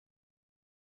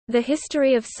The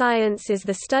history of science is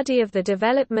the study of the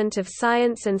development of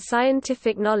science and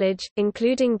scientific knowledge,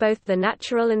 including both the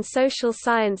natural and social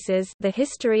sciences. The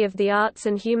history of the arts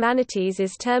and humanities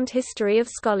is termed history of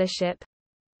scholarship.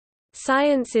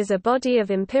 Science is a body of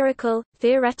empirical,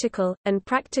 theoretical, and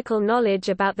practical knowledge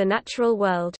about the natural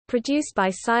world, produced by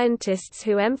scientists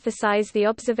who emphasize the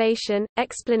observation,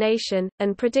 explanation,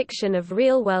 and prediction of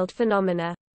real-world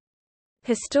phenomena.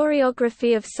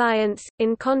 Historiography of science,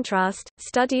 in contrast,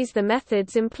 studies the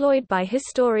methods employed by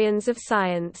historians of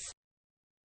science.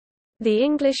 The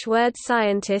English word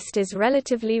scientist is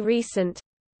relatively recent,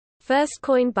 first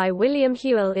coined by William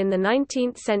Whewell in the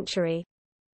 19th century.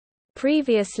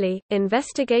 Previously,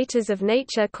 investigators of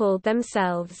nature called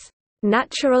themselves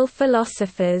natural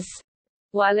philosophers,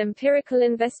 while empirical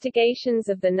investigations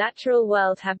of the natural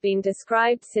world have been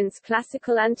described since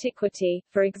classical antiquity,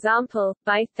 for example,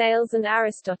 by Thales and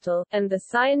Aristotle, and the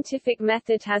scientific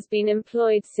method has been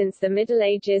employed since the Middle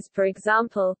Ages, for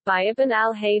example, by Ibn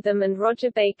al-Haytham and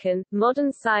Roger Bacon.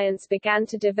 Modern science began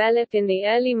to develop in the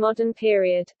early modern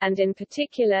period, and in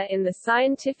particular in the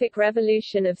scientific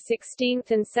revolution of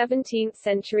 16th and 17th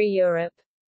century Europe.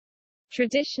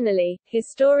 Traditionally,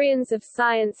 historians of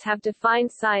science have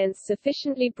defined science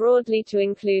sufficiently broadly to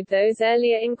include those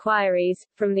earlier inquiries.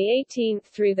 From the 18th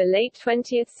through the late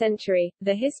 20th century,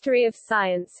 the history of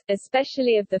science,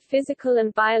 especially of the physical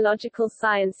and biological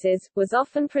sciences, was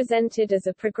often presented as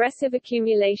a progressive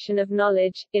accumulation of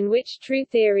knowledge, in which true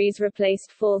theories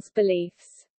replaced false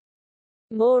beliefs.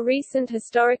 More recent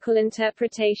historical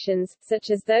interpretations,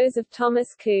 such as those of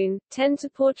Thomas Kuhn, tend to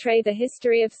portray the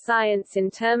history of science in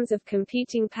terms of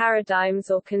competing paradigms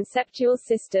or conceptual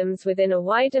systems within a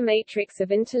wider matrix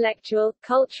of intellectual,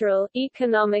 cultural,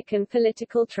 economic and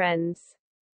political trends.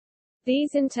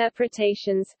 These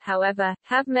interpretations, however,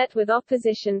 have met with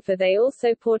opposition, for they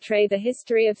also portray the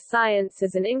history of science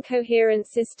as an incoherent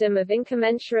system of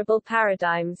incommensurable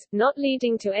paradigms, not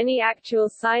leading to any actual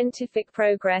scientific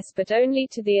progress but only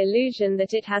to the illusion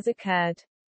that it has occurred.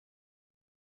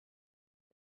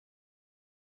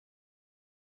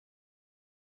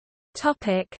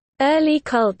 Topic: Early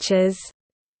cultures.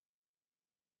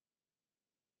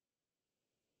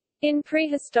 In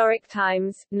prehistoric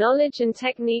times, knowledge and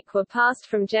technique were passed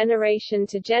from generation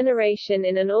to generation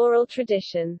in an oral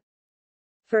tradition.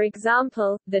 For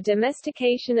example, the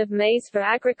domestication of maize for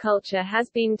agriculture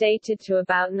has been dated to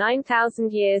about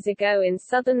 9,000 years ago in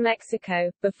southern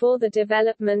Mexico, before the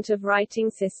development of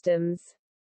writing systems.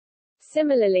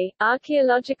 Similarly,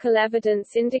 archaeological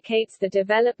evidence indicates the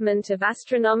development of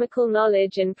astronomical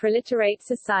knowledge in preliterate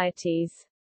societies.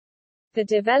 The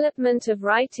development of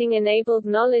writing enabled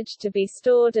knowledge to be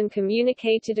stored and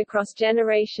communicated across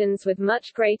generations with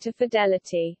much greater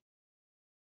fidelity.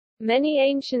 Many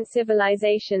ancient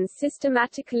civilizations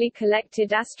systematically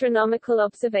collected astronomical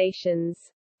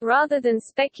observations. Rather than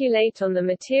speculate on the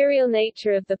material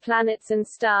nature of the planets and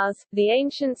stars, the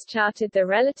ancients charted the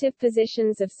relative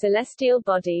positions of celestial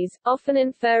bodies, often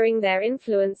inferring their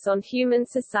influence on human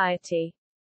society.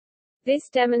 This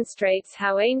demonstrates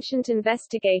how ancient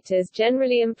investigators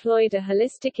generally employed a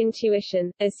holistic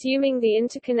intuition, assuming the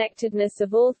interconnectedness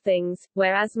of all things,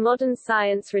 whereas modern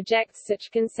science rejects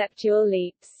such conceptual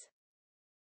leaps.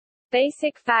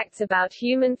 Basic facts about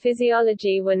human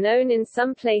physiology were known in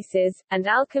some places, and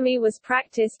alchemy was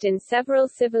practiced in several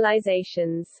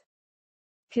civilizations.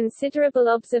 Considerable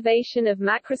observation of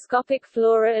macroscopic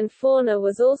flora and fauna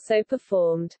was also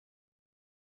performed.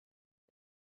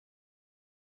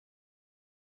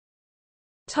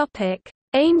 Topic: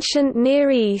 Ancient Near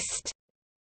East.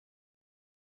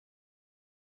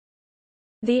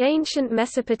 The ancient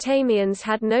Mesopotamians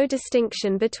had no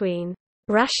distinction between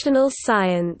rational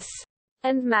science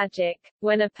and magic.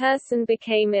 When a person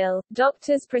became ill,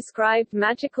 doctors prescribed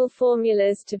magical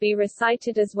formulas to be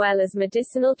recited as well as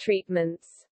medicinal treatments.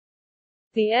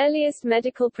 The earliest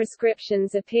medical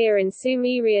prescriptions appear in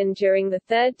Sumerian during the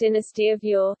 3rd dynasty of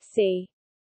Ur, c.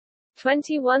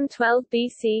 2112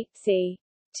 BC, c.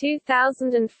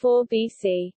 2004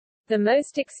 BC. The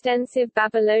most extensive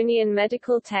Babylonian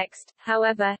medical text,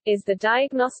 however, is the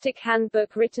diagnostic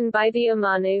handbook written by the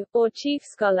Umanu, or chief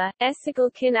scholar,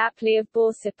 Esagil-kin-Apli of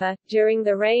Borsippa, during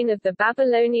the reign of the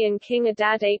Babylonian king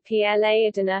Adad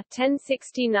Apla-Adana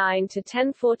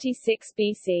 (1069–1046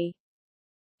 BC).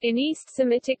 In East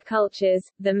Semitic cultures,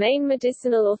 the main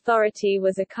medicinal authority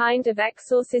was a kind of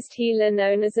exorcist healer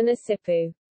known as an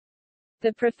asipu.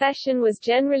 The profession was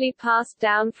generally passed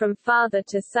down from father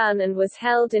to son and was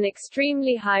held in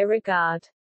extremely high regard.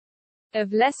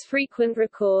 Of less frequent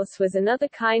recourse was another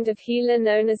kind of healer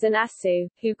known as an assu,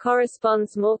 who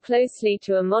corresponds more closely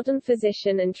to a modern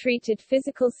physician and treated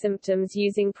physical symptoms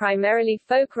using primarily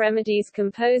folk remedies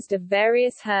composed of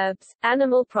various herbs,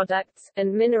 animal products,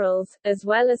 and minerals, as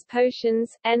well as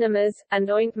potions, enemas,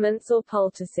 and ointments or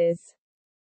poultices.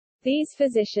 These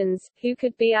physicians, who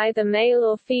could be either male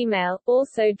or female,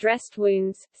 also dressed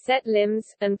wounds, set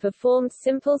limbs, and performed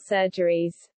simple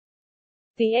surgeries.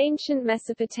 The ancient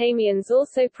Mesopotamians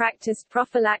also practiced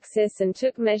prophylaxis and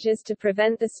took measures to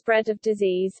prevent the spread of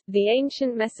disease. The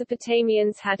ancient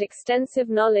Mesopotamians had extensive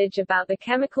knowledge about the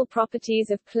chemical properties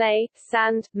of clay,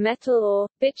 sand, metal ore,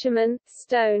 bitumen,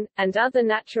 stone, and other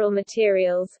natural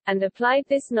materials, and applied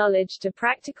this knowledge to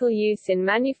practical use in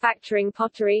manufacturing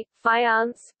pottery,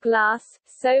 faience, glass,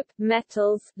 soap,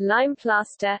 metals, lime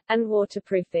plaster, and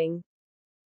waterproofing.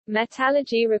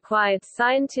 Metallurgy required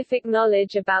scientific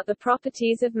knowledge about the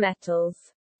properties of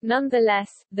metals.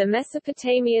 Nonetheless, the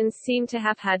Mesopotamians seem to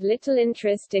have had little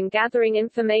interest in gathering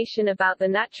information about the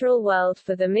natural world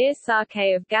for the mere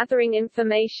sake of gathering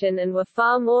information and were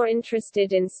far more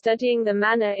interested in studying the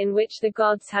manner in which the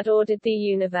gods had ordered the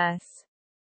universe.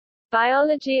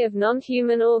 Biology of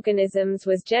non-human organisms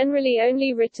was generally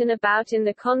only written about in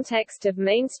the context of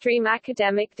mainstream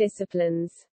academic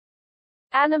disciplines.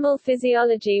 Animal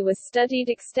physiology was studied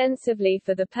extensively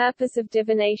for the purpose of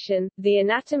divination. The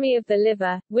anatomy of the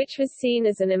liver, which was seen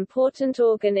as an important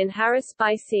organ in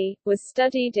haruspice, was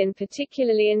studied in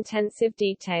particularly intensive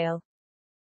detail.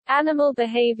 Animal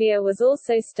behavior was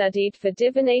also studied for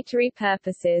divinatory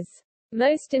purposes.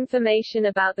 Most information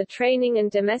about the training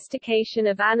and domestication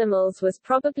of animals was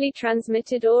probably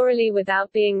transmitted orally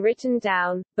without being written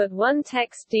down, but one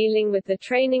text dealing with the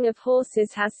training of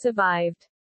horses has survived.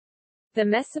 The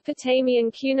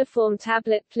Mesopotamian cuneiform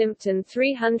tablet Plimpton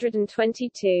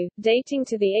 322, dating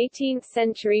to the 18th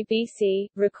century BC,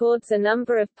 records a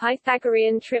number of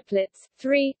Pythagorean triplets,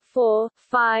 3, 4,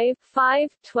 5, 5,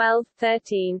 12,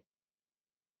 13,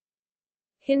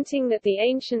 hinting that the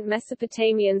ancient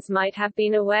Mesopotamians might have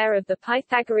been aware of the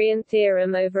Pythagorean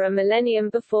theorem over a millennium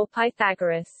before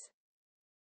Pythagoras.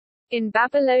 In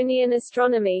Babylonian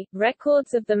astronomy,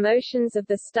 records of the motions of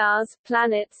the stars,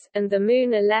 planets, and the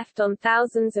moon are left on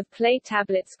thousands of clay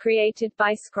tablets created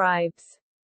by scribes.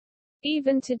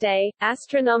 Even today,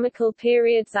 astronomical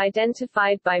periods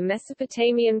identified by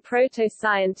Mesopotamian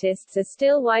proto-scientists are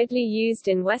still widely used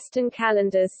in Western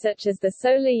calendars such as the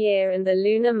solar year and the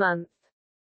lunar month.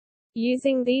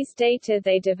 Using these data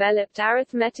they developed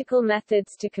arithmetical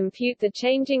methods to compute the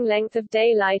changing length of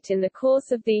daylight in the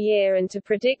course of the year and to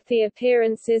predict the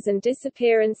appearances and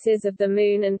disappearances of the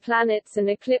moon and planets and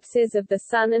eclipses of the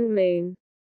sun and moon.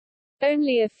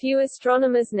 Only a few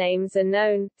astronomers' names are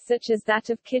known, such as that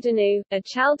of Kidanu, a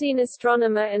Chaldean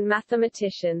astronomer and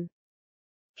mathematician.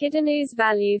 Kidanu's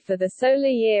value for the solar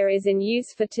year is in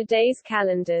use for today's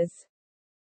calendars.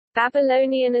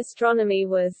 Babylonian astronomy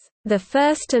was the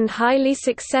first and highly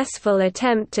successful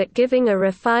attempt at giving a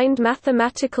refined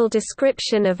mathematical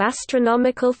description of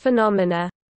astronomical phenomena.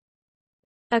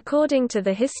 According to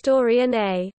the historian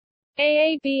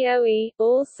Aaboe,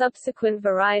 all subsequent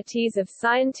varieties of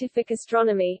scientific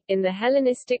astronomy, in the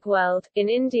Hellenistic world, in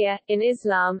India, in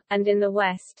Islam, and in the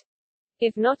West,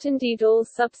 if not indeed all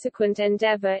subsequent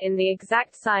endeavor in the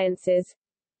exact sciences,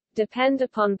 depend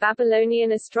upon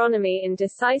Babylonian astronomy in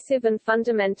decisive and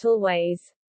fundamental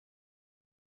ways.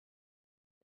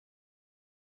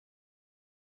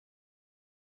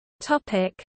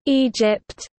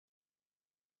 Egypt.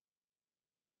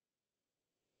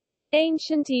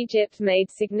 Ancient Egypt made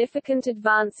significant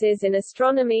advances in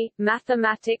astronomy,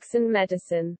 mathematics and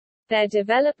medicine. Their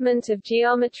development of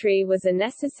geometry was a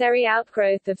necessary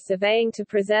outgrowth of surveying to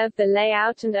preserve the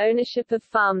layout and ownership of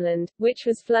farmland, which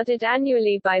was flooded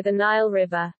annually by the Nile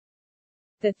River.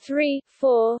 The 3,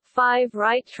 4, 5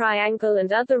 right triangle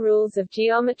and other rules of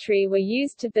geometry were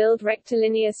used to build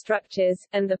rectilinear structures,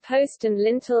 and the post and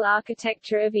lintel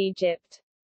architecture of Egypt.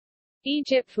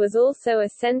 Egypt was also a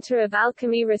center of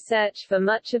alchemy research for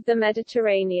much of the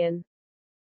Mediterranean.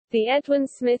 The Edwin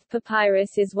Smith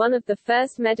Papyrus is one of the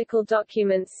first medical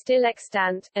documents still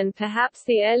extant, and perhaps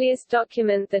the earliest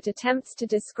document that attempts to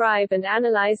describe and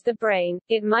analyze the brain.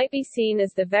 It might be seen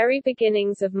as the very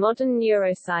beginnings of modern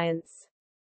neuroscience.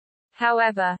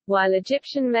 However, while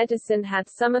Egyptian medicine had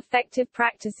some effective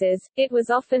practices, it was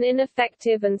often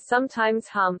ineffective and sometimes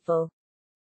harmful.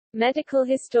 Medical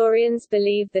historians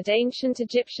believe that ancient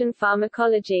Egyptian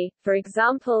pharmacology, for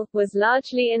example, was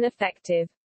largely ineffective.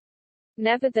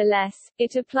 Nevertheless,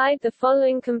 it applied the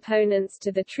following components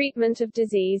to the treatment of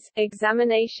disease: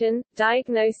 examination,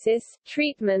 diagnosis,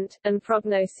 treatment, and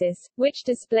prognosis, which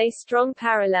display strong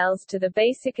parallels to the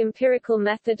basic empirical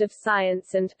method of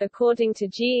science and, according to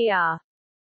G.E.R.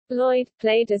 Lloyd,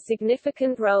 played a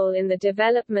significant role in the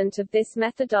development of this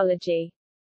methodology.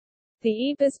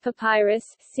 The Ebers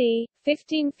Papyrus, c.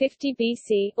 1550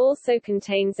 BC, also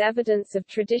contains evidence of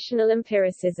traditional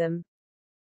empiricism.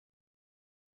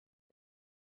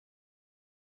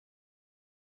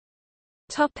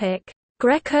 Topic: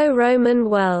 Greco-Roman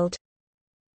world.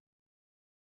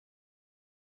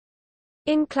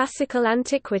 In classical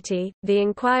antiquity, the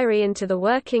inquiry into the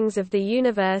workings of the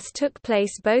universe took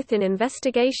place both in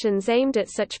investigations aimed at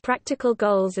such practical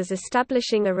goals as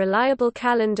establishing a reliable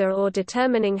calendar or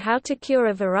determining how to cure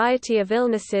a variety of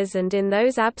illnesses, and in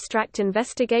those abstract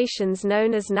investigations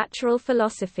known as natural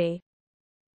philosophy.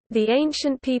 The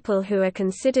ancient people who are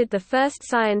considered the first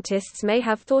scientists may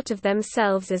have thought of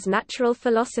themselves as natural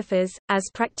philosophers, as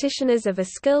practitioners of a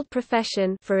skilled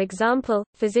profession, for example,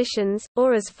 physicians,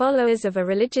 or as followers of a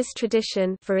religious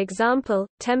tradition, for example,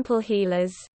 temple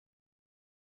healers.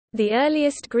 The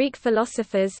earliest Greek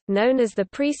philosophers, known as the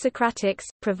pre-Socratics,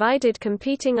 provided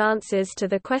competing answers to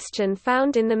the question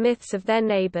found in the myths of their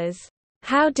neighbors: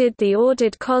 how did the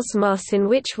ordered cosmos in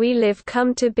which we live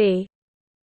come to be?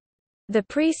 The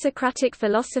pre-Socratic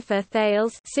philosopher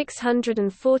Thales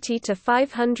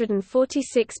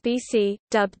 (640–546 BC),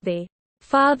 dubbed the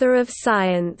 "father of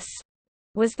science,"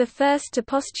 was the first to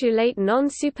postulate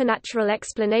non-supernatural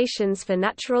explanations for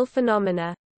natural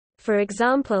phenomena. For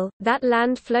example, that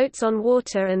land floats on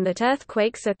water and that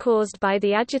earthquakes are caused by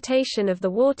the agitation of the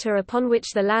water upon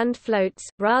which the land floats,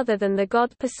 rather than the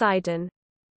god Poseidon.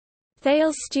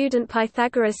 Thales' student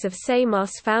Pythagoras of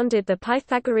Samos founded the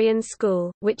Pythagorean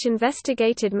school, which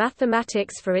investigated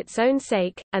mathematics for its own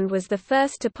sake, and was the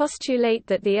first to postulate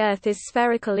that the Earth is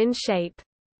spherical in shape.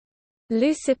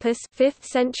 Leucippus 5th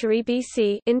century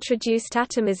BC introduced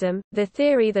atomism, the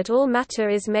theory that all matter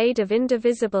is made of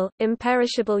indivisible,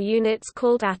 imperishable units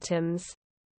called atoms.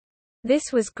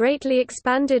 This was greatly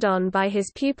expanded on by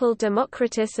his pupil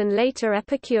Democritus and later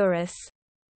Epicurus.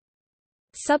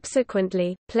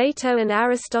 Subsequently, Plato and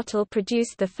Aristotle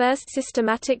produced the first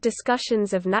systematic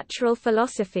discussions of natural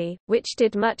philosophy, which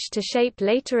did much to shape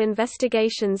later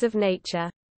investigations of nature.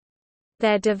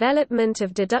 Their development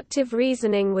of deductive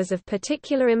reasoning was of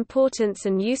particular importance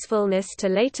and usefulness to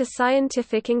later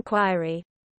scientific inquiry.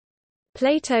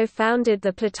 Plato founded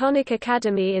the Platonic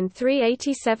Academy in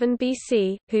 387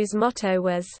 BC, whose motto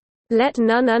was, "Let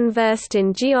none unversed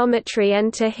in geometry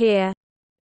enter here,"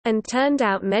 and turned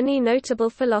out many notable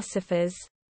philosophers.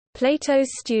 Plato's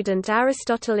student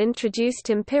Aristotle introduced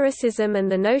empiricism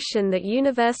and the notion that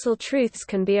universal truths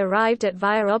can be arrived at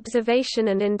via observation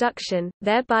and induction,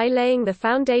 thereby laying the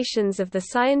foundations of the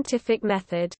scientific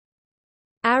method.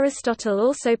 Aristotle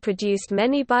also produced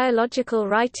many biological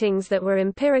writings that were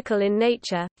empirical in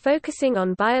nature, focusing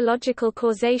on biological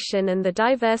causation and the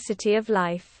diversity of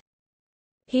life.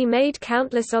 He made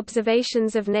countless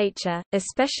observations of nature,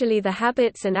 especially the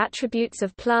habits and attributes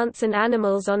of plants and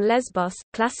animals on Lesbos,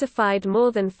 classified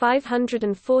more than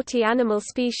 540 animal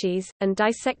species, and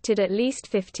dissected at least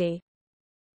 50.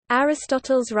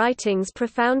 Aristotle's writings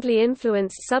profoundly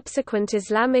influenced subsequent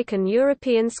Islamic and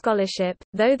European scholarship,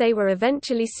 though they were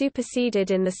eventually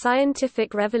superseded in the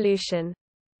scientific revolution.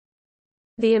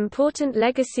 The important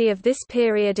legacy of this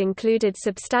period included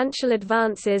substantial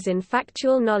advances in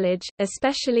factual knowledge,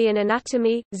 especially in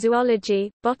anatomy,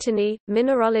 zoology, botany,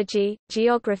 mineralogy,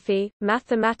 geography,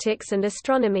 mathematics and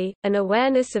astronomy, an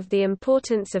awareness of the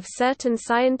importance of certain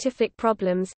scientific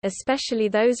problems, especially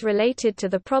those related to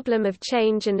the problem of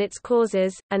change and its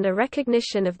causes, and a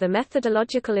recognition of the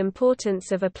methodological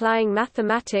importance of applying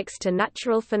mathematics to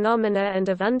natural phenomena and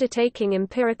of undertaking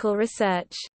empirical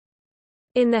research.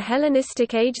 In the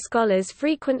Hellenistic age, scholars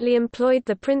frequently employed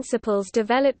the principles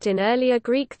developed in earlier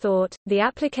Greek thought, the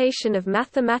application of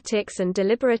mathematics and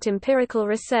deliberate empirical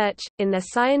research, in their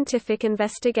scientific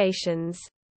investigations.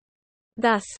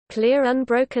 Thus, clear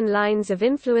unbroken lines of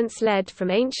influence led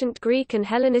from ancient Greek and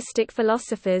Hellenistic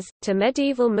philosophers, to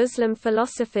medieval Muslim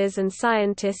philosophers and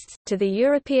scientists, to the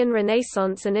European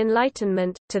Renaissance and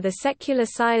Enlightenment, to the secular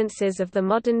sciences of the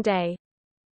modern day.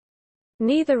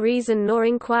 Neither reason nor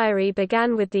inquiry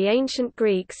began with the ancient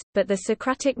Greeks, but the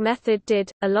Socratic method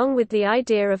did, along with the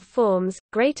idea of forms,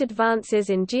 great advances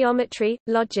in geometry,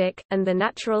 logic, and the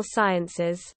natural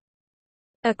sciences.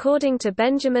 According to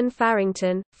Benjamin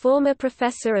Farrington, former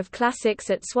professor of classics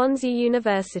at Swansea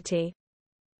University,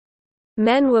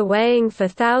 Men were weighing for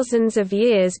thousands of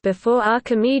years before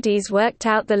Archimedes worked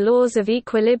out the laws of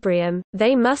equilibrium.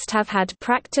 They must have had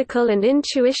practical and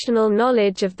intuitional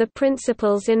knowledge of the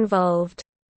principles involved.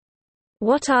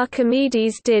 What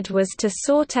Archimedes did was to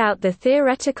sort out the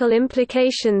theoretical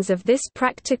implications of this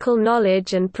practical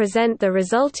knowledge and present the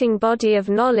resulting body of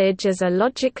knowledge as a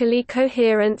logically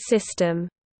coherent system.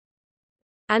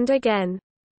 And again,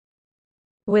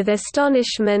 with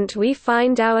astonishment we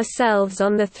find ourselves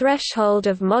on the threshold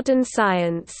of modern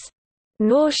science.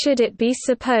 Nor should it be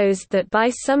supposed that by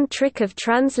some trick of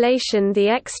translation the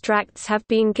extracts have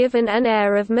been given an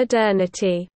air of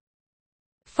modernity.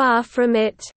 Far from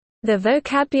it. The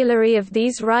vocabulary of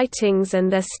these writings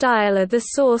and their style are the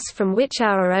source from which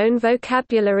our own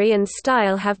vocabulary and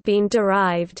style have been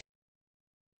derived.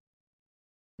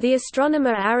 The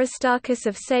astronomer Aristarchus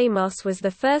of Samos was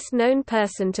the first known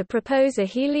person to propose a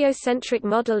heliocentric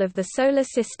model of the Solar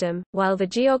System, while the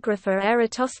geographer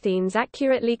Eratosthenes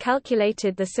accurately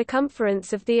calculated the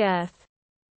circumference of the Earth.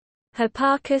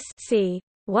 Hipparchus c.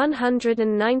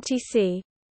 190 c.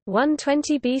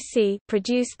 120 BC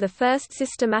produced the first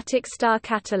systematic star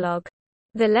catalogue.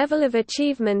 The level of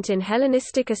achievement in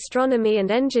Hellenistic astronomy and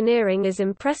engineering is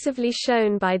impressively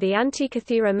shown by the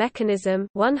Antikythera mechanism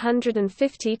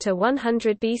 150 to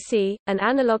 100 BC, an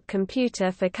analog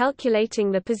computer for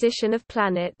calculating the position of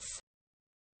planets.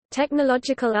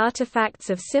 Technological artifacts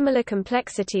of similar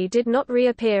complexity did not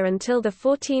reappear until the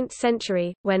 14th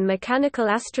century, when mechanical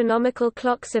astronomical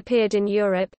clocks appeared in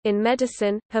Europe. In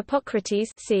medicine,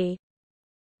 Hippocrates c.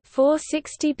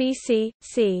 460 BC,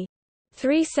 c.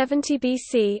 370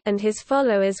 BC and his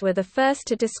followers were the first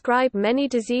to describe many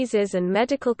diseases and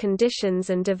medical conditions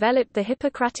and developed the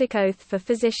Hippocratic Oath for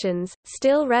physicians,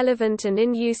 still relevant and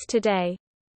in use today.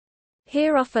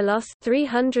 Herophilos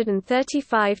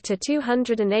 335 to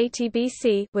 280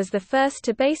 BC was the first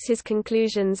to base his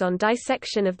conclusions on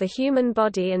dissection of the human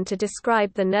body and to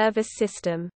describe the nervous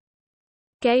system.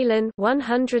 Galen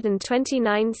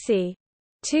 129 c.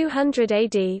 200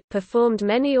 AD performed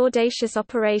many audacious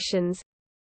operations,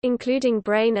 including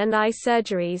brain and eye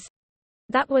surgeries,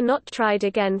 that were not tried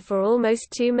again for almost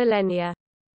 2 millennia.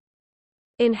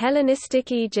 In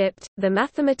Hellenistic Egypt, the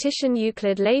mathematician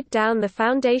Euclid laid down the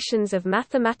foundations of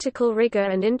mathematical rigor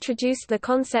and introduced the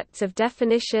concepts of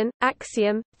definition,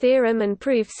 axiom, theorem and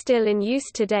proof still in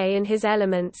use today in his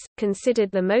Elements,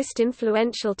 considered the most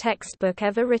influential textbook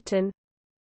ever written.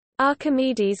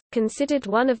 Archimedes, considered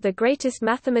one of the greatest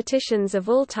mathematicians of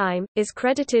all time, is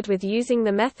credited with using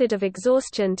the method of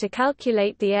exhaustion to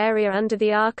calculate the area under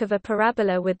the arc of a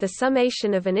parabola with the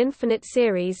summation of an infinite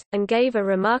series, and gave a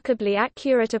remarkably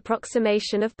accurate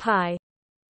approximation of pi.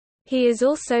 He is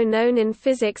also known in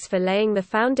physics for laying the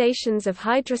foundations of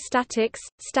hydrostatics,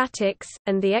 statics,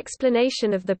 and the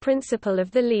explanation of the principle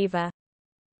of the lever.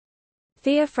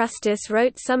 Theophrastus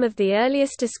wrote some of the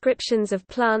earliest descriptions of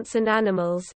plants and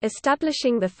animals,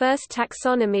 establishing the first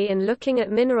taxonomy and looking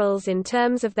at minerals in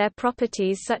terms of their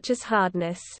properties such as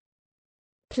hardness.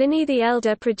 Pliny the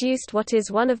Elder produced what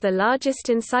is one of the largest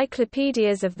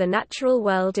encyclopedias of the natural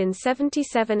world in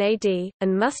 77 AD,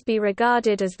 and must be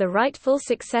regarded as the rightful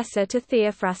successor to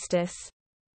Theophrastus.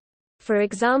 For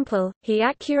example, he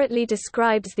accurately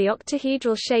describes the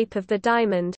octahedral shape of the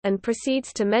diamond, and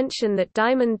proceeds to mention that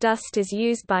diamond dust is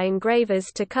used by engravers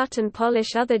to cut and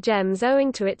polish other gems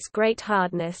owing to its great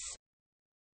hardness.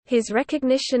 His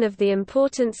recognition of the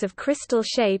importance of crystal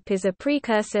shape is a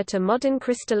precursor to modern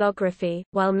crystallography,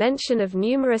 while mention of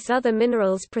numerous other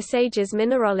minerals presages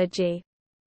mineralogy.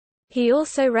 He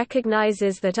also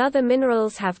recognizes that other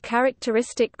minerals have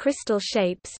characteristic crystal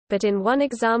shapes, but in one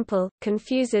example,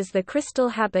 confuses the crystal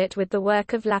habit with the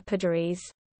work of lapidaries.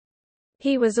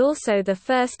 He was also the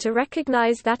first to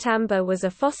recognize that amber was a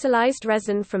fossilized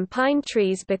resin from pine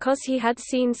trees because he had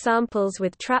seen samples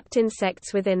with trapped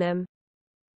insects within them.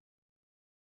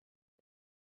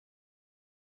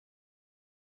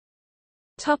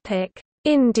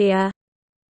 India.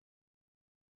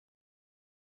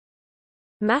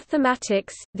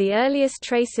 Mathematics. The earliest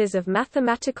traces of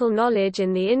mathematical knowledge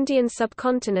in the Indian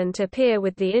subcontinent appear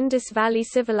with the Indus Valley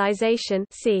Civilization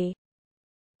c.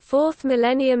 4th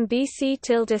millennium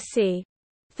BC–c.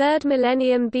 3rd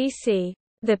millennium BC.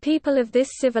 The people of this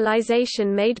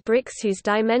civilization made bricks whose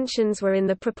dimensions were in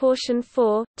the proportion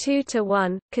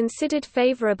 4:2:1, considered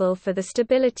favorable for the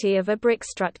stability of a brick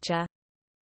structure.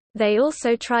 They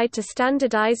also tried to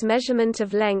standardize measurement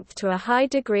of length to a high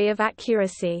degree of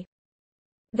accuracy.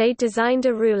 They designed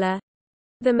a ruler,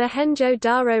 the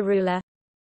Mohenjo-Daro ruler,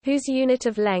 whose unit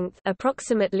of length,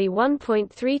 approximately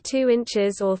 1.32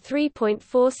 inches or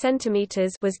 3.4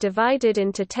 centimeters, was divided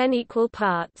into 10 equal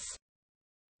parts.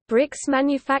 Bricks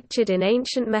manufactured in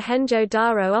ancient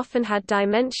Mohenjo-Daro often had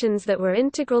dimensions that were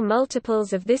integral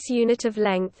multiples of this unit of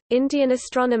length. Indian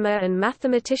astronomer and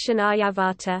mathematician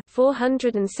Aryabhata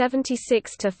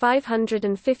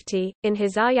 (476–550), in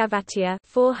his Aryabhatiya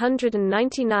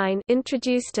 (499),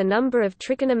 introduced a number of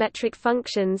trigonometric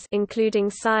functions, including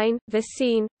sine,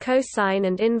 cosine, cosine,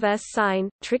 and inverse sine,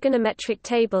 trigonometric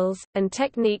tables, and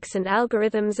techniques and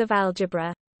algorithms of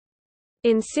algebra.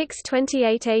 In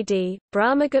 628 AD,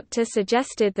 Brahmagupta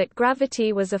suggested that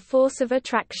gravity was a force of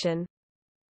attraction.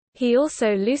 He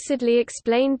also lucidly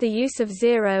explained the use of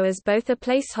zero as both a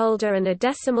placeholder and a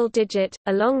decimal digit,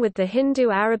 along with the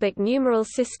Hindu-Arabic numeral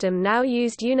system now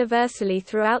used universally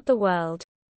throughout the world.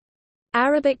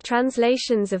 Arabic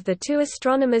translations of the two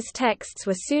astronomers' texts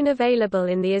were soon available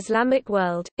in the Islamic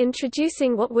world,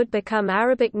 introducing what would become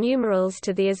Arabic numerals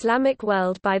to the Islamic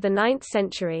world by the 9th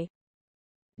century.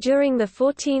 During the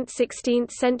 14th–16th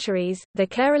centuries, the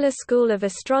Kerala school of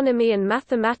astronomy and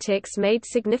mathematics made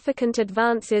significant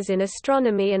advances in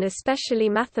astronomy and especially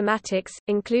mathematics,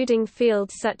 including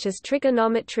fields such as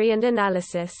trigonometry and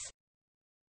analysis.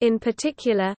 In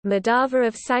particular, Madhava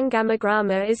of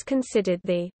Sangamagrama is considered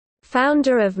the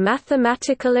founder of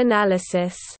mathematical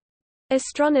analysis.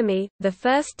 Astronomy, the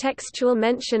first textual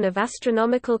mention of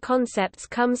astronomical concepts,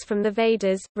 comes from the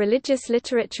Vedas, religious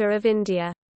literature of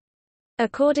India.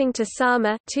 According to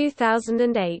Sama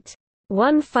 2008,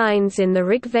 one finds in the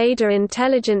Rigveda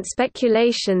intelligent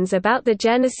speculations about the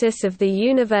genesis of the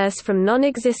universe from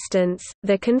non-existence,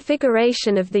 the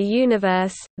configuration of the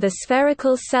universe, the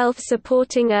spherical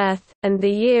self-supporting Earth, and the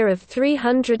year of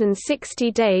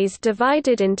 360 days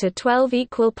divided into 12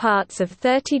 equal parts of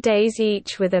 30 days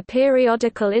each with a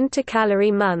periodical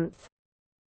intercalary month.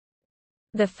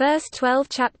 The first 12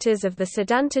 chapters of the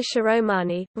Siddhanta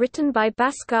Shiromani, written by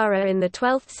Bhaskara in the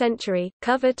 12th century,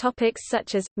 cover topics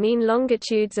such as, mean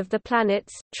longitudes of the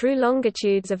planets, true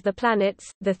longitudes of the planets,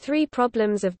 the three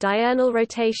problems of diurnal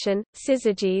rotation,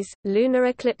 syzygies, lunar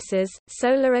eclipses,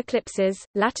 solar eclipses,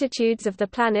 latitudes of the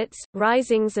planets,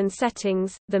 risings and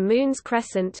settings, the moon's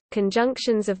crescent,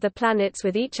 conjunctions of the planets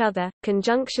with each other,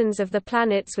 conjunctions of the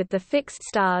planets with the fixed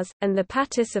stars, and the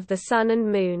patis of the sun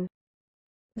and moon.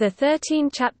 The 13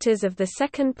 chapters of the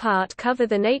second part cover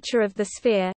the nature of the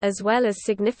sphere, as well as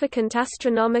significant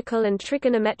astronomical and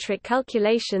trigonometric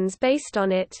calculations based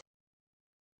on it.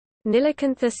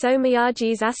 Nilakantha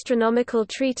Somayaji's astronomical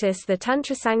treatise The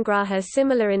Tantrasangraha,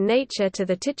 similar in nature to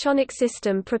the Tychonic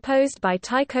system proposed by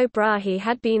Tycho Brahe,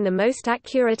 had been the most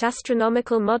accurate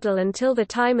astronomical model until the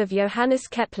time of Johannes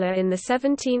Kepler in the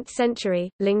 17th century.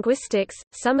 Linguistics,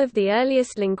 some of the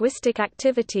earliest linguistic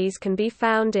activities can be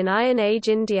found in Iron Age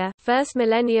India, 1st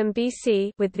millennium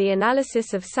BC, with the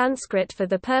analysis of Sanskrit for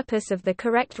the purpose of the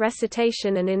correct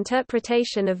recitation and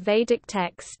interpretation of Vedic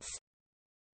texts.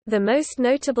 The most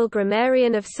notable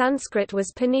grammarian of Sanskrit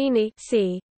was Panini,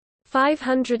 c.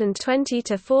 520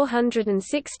 to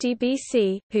 460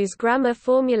 BC, whose grammar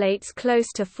formulates close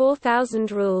to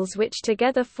 4,000 rules which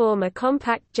together form a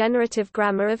compact generative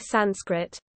grammar of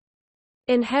Sanskrit.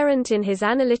 Inherent in his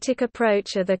analytic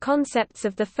approach are the concepts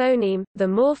of the phoneme, the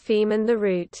morpheme and the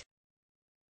root.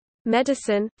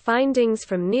 Medicine, findings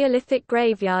from Neolithic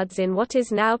graveyards in what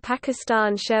is now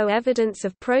Pakistan show evidence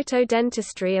of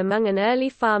proto-dentistry among an early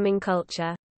farming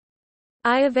culture.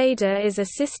 Ayurveda is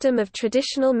a system of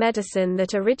traditional medicine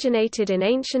that originated in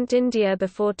ancient India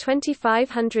before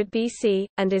 2500 BC,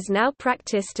 and is now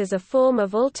practiced as a form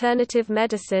of alternative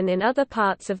medicine in other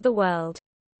parts of the world.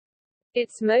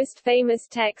 Its most famous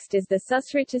text is the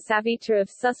Susruta Savitra of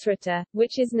Susruta,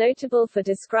 which is notable for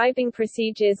describing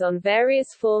procedures on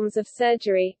various forms of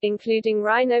surgery, including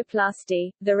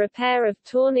rhinoplasty, the repair of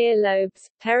torn ear lobes,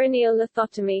 perineal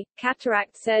lithotomy,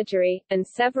 cataract surgery, and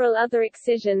several other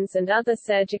excisions and other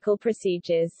surgical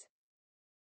procedures.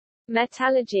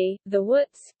 Metallurgy, the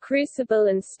woods, crucible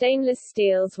and stainless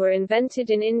steels were invented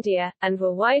in India, and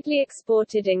were widely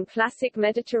exported in classic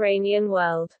Mediterranean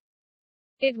world.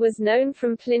 It was known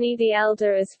from Pliny the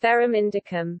Elder as ferrum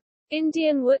indicum.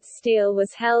 Indian wood steel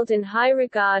was held in high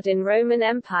regard in Roman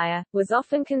Empire, was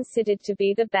often considered to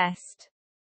be the best.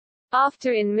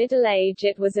 After in Middle Age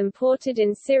it was imported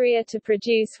in Syria to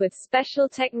produce with special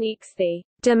techniques the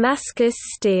Damascus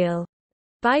steel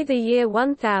by the year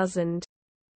 1000.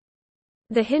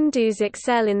 The Hindus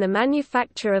excel in the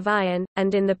manufacture of iron,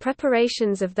 and in the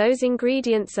preparations of those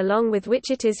ingredients along with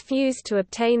which it is fused to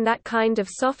obtain that kind of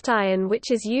soft iron which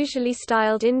is usually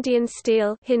styled Indian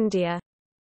steel Hindia.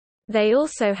 They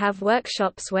also have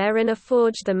workshops wherein are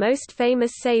forged the most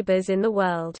famous sabres in the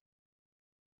world.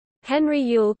 Henry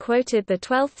Yule quoted the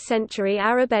 12th century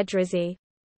Arab Edrazi,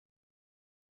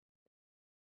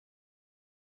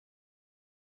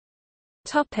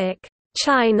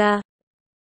 China.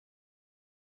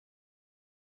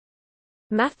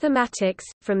 Mathematics.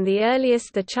 From the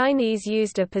earliest, the Chinese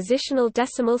used a positional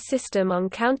decimal system on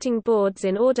counting boards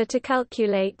in order to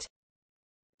calculate.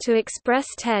 To express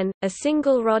 10, a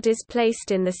single rod is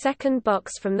placed in the second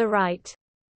box from the right.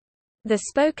 The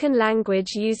spoken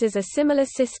language uses a similar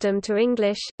system to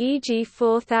English, e.g.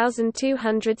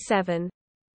 4207.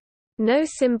 No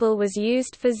symbol was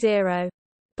used for 0.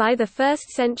 By the 1st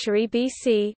century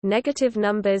BC, negative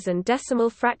numbers and decimal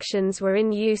fractions were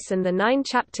in use, and the 9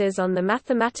 chapters on the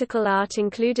mathematical art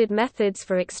included methods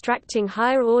for extracting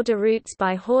higher-order roots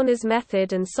by Horner's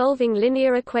method and solving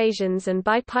linear equations and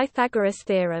by Pythagoras'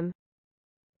 theorem.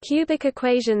 Cubic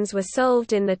equations were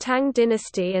solved in the Tang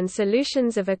dynasty, and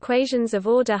solutions of equations of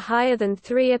order higher than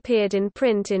 3 appeared in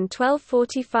print in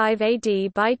 1245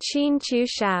 AD by Qin Chu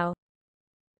Shao.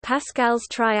 Pascal's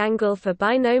triangle for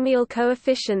binomial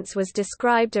coefficients was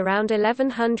described around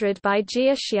 1100 by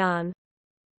Jia Xian.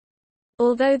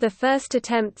 Although the first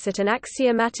attempts at an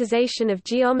axiomatization of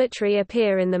geometry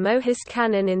appear in the Mohist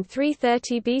canon in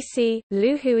 330 BC,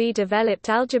 Lu Hui developed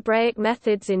algebraic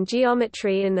methods in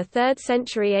geometry in the 3rd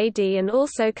century AD and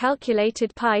also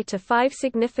calculated pi to 5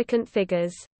 significant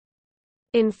figures.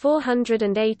 In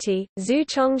 480, Zhu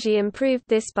Chongzhi improved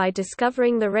this by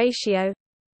discovering the ratio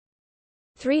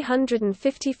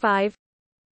 355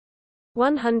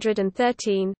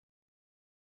 113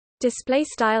 display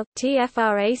style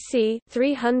tfrac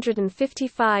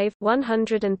 355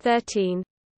 113,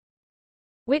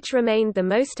 which remained the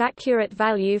most accurate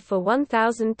value for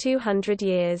 1200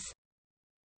 years.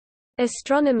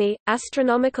 Astronomy.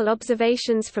 Astronomical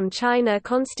observations from China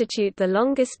constitute the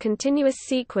longest continuous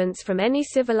sequence from any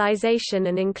civilization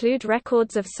and include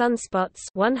records of sunspots,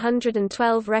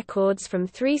 112 records from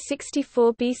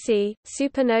 364 BC,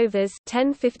 supernovas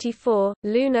 1054,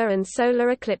 lunar and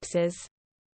solar eclipses.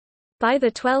 By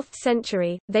the 12th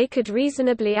century, they could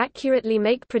reasonably accurately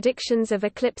make predictions of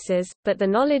eclipses, but the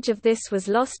knowledge of this was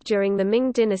lost during the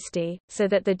Ming dynasty, so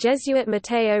that the Jesuit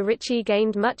Matteo Ricci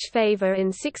gained much favor in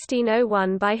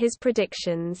 1601 by his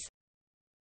predictions.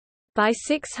 By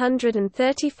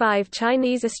 635,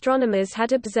 Chinese astronomers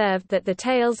had observed that the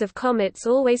tails of comets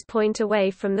always point away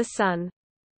from the Sun.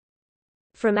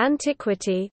 From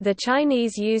antiquity, the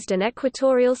Chinese used an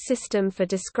equatorial system for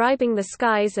describing the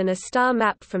skies, and a star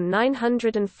map from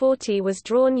 940 was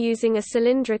drawn using a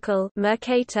cylindrical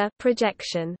Mercator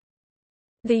projection.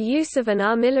 The use of an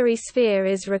armillary sphere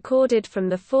is recorded from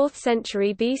the 4th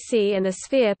century BC and a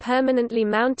sphere permanently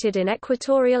mounted in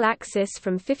equatorial axis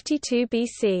from 52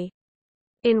 BC.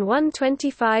 In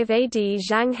 125 AD,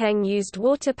 Zhang Heng used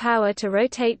water power to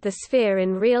rotate the sphere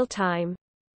in real time.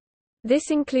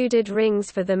 This included rings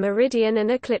for the meridian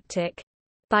and ecliptic.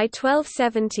 By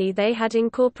 1270 they had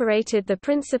incorporated the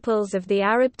principles of the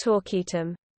Arab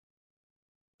Torquetum.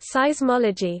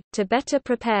 Seismology. To better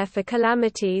prepare for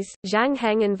calamities, Zhang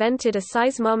Heng invented a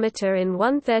seismometer in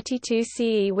 132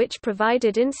 CE which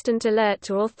provided instant alert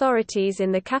to authorities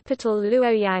in the capital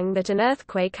Luoyang that an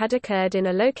earthquake had occurred in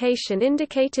a location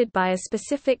indicated by a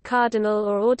specific cardinal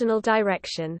or ordinal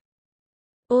direction.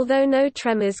 Although no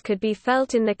tremors could be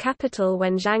felt in the capital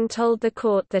when Zhang told the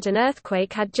court that an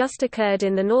earthquake had just occurred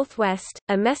in the northwest,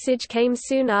 a message came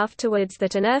soon afterwards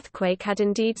that an earthquake had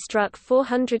indeed struck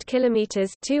 400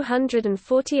 kilometers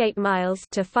 (248 miles)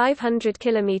 to 500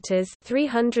 kilometers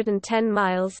 (310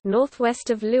 miles) northwest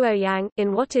of Luoyang,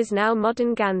 in what is now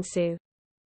modern Gansu.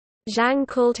 Zhang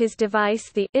called his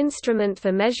device the instrument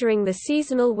for measuring the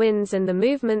seasonal winds and the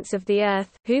movements of the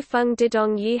earth, Hu Feng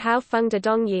Didong Yi Hao Feng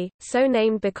Didong Yi, so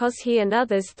named because he and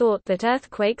others thought that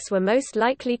earthquakes were most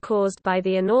likely caused by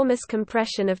the enormous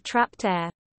compression of trapped air.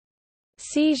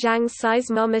 See Zhang's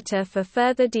seismometer for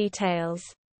further details.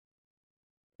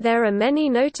 There are many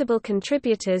notable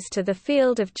contributors to the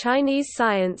field of Chinese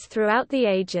science throughout the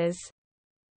ages.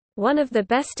 One of the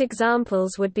best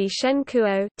examples would be Shen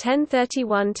Kuo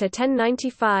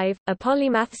 (1031–1095), a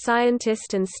polymath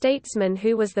scientist and statesman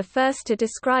who was the first to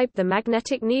describe the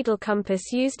magnetic needle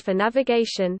compass used for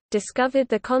navigation, discovered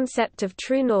the concept of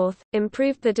true north,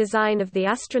 improved the design of the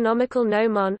astronomical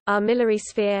gnomon, armillary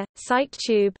sphere, sight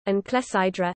tube, and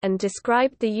clepsydra, and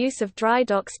described the use of dry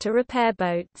docks to repair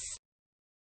boats.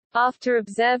 After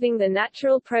observing the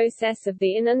natural process of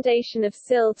the inundation of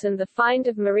silt and the find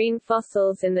of marine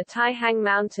fossils in the Taihang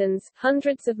Mountains,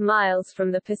 hundreds of miles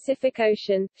from the Pacific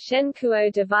Ocean, Shen Kuo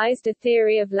devised a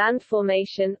theory of land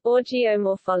formation, or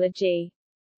geomorphology.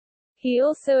 He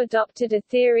also adopted a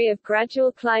theory of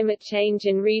gradual climate change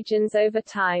in regions over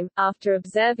time, after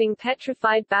observing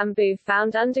petrified bamboo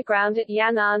found underground at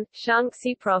Yan'an,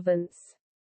 Shaanxi Province.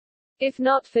 If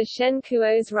not for Shen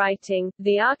Kuo's writing,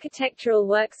 the architectural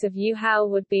works of Yu Hao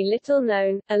would be little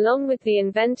known, along with the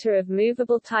inventor of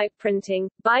movable type printing,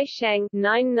 Bai Sheng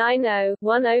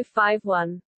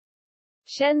 990-1051.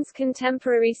 Shen's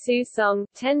contemporary Su Song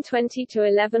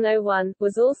 (1020–1101)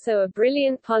 was also a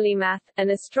brilliant polymath, an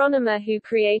astronomer who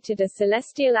created a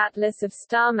celestial atlas of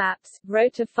star maps,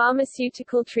 wrote a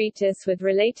pharmaceutical treatise with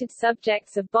related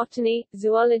subjects of botany,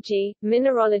 zoology,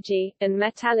 mineralogy, and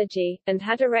metallurgy, and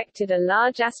had erected a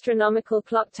large astronomical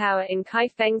clock tower in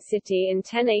Kaifeng City in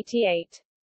 1088.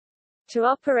 To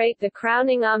operate the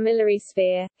crowning armillary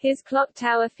sphere, his clock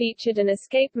tower featured an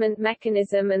escapement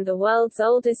mechanism and the world's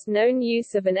oldest known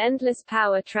use of an endless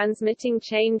power transmitting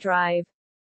chain drive.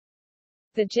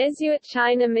 The Jesuit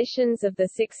China missions of the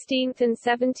 16th and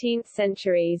 17th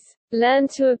centuries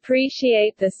learned to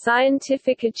appreciate the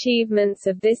scientific achievements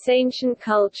of this ancient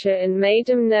culture and made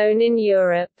them known in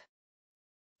Europe.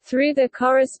 Through the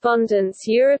correspondence,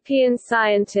 European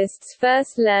scientists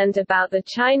first learned about the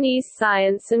Chinese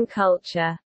science and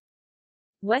culture.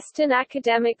 Western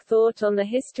academic thought on the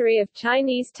history of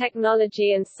Chinese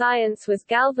technology and science was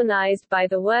galvanized by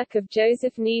the work of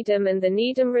Joseph Needham and the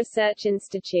Needham Research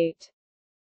Institute.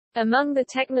 Among the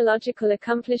technological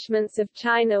accomplishments of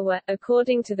China were,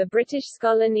 according to the British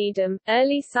scholar Needham,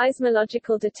 early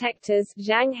seismological detectors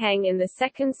Zhangheng in the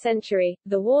 2nd century,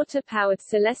 the water-powered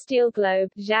celestial globe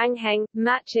Zhangheng,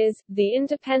 matches, the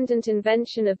independent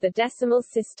invention of the decimal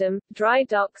system, dry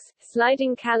docks,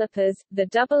 sliding calipers, the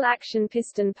double-action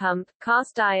piston pump,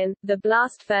 cast iron, the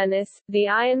blast furnace, the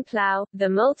iron plow, the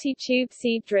multi-tube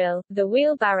seed drill, the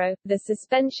wheelbarrow, the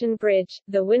suspension bridge,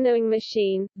 the winnowing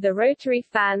machine, the rotary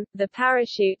fan, the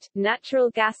parachute, natural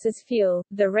gas as fuel,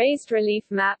 the raised relief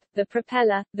map, the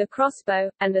propeller, the crossbow,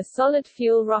 and a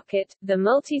solid-fuel rocket, the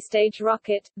multi-stage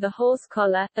rocket, the horse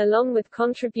collar, along with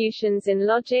contributions in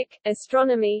logic,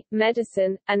 astronomy,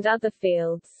 medicine, and other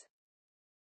fields.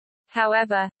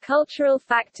 However, cultural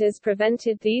factors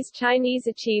prevented these Chinese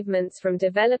achievements from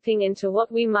developing into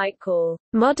what we might call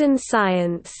modern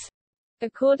science.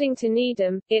 According to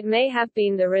Needham, it may have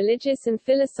been the religious and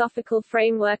philosophical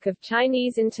framework of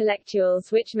Chinese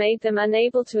intellectuals which made them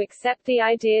unable to accept the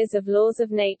ideas of laws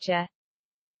of nature.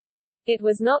 It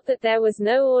was not that there was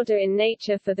no order in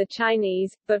nature for the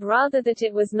Chinese, but rather that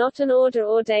it was not an order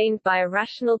ordained by a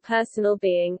rational personal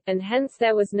being, and hence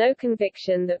there was no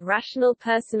conviction that rational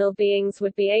personal beings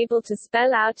would be able to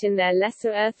spell out in their lesser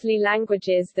earthly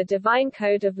languages the divine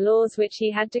code of laws which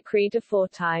he had decreed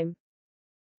aforetime.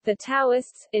 The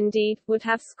Taoists, indeed, would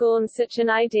have scorned such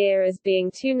an idea as being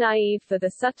too naive for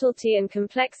the subtlety and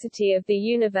complexity of the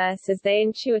universe as they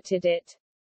intuited it.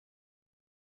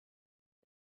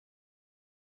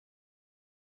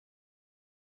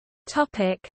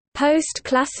 Topic: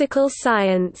 Post-classical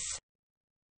science.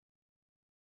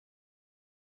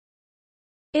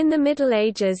 In the Middle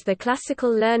Ages, the classical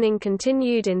learning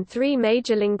continued in three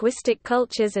major linguistic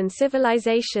cultures and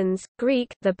civilizations: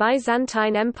 Greek, the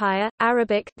Byzantine Empire;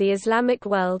 Arabic, the Islamic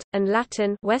world; and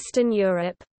Latin, Western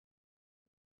Europe.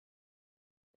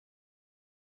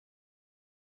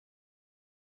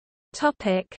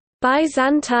 Topic: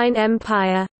 Byzantine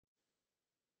Empire.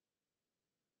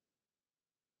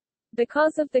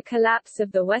 Because of the collapse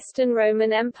of the Western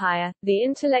Roman Empire, the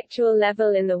intellectual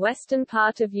level in the western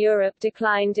part of Europe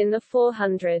declined in the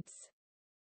 400s.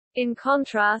 In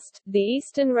contrast, the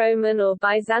Eastern Roman or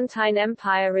Byzantine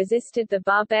Empire resisted the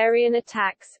barbarian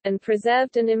attacks, and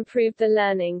preserved and improved the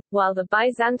learning, while the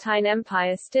Byzantine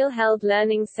Empire still held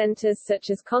learning centers such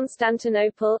as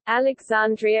Constantinople,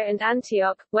 Alexandria and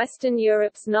Antioch. Western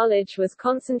Europe's knowledge was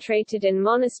concentrated in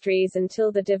monasteries until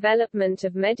the development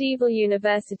of medieval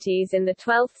universities in the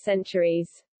 12th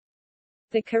centuries.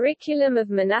 The curriculum of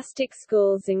monastic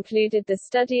schools included the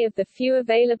study of the few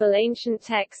available ancient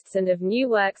texts and of new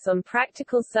works on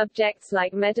practical subjects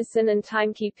like medicine and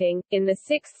timekeeping. In the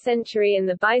 6th century in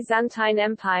the Byzantine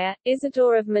Empire,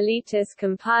 Isidore of Miletus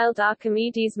compiled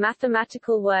Archimedes'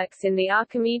 mathematical works in the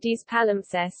Archimedes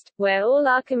Palimpsest, where all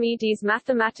Archimedes'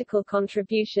 mathematical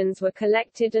contributions were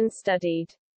collected and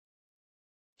studied.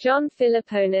 John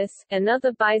Philoponus,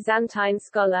 another Byzantine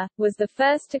scholar, was the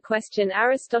first to question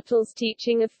Aristotle's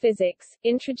teaching of physics,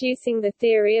 introducing the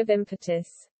theory of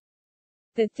impetus.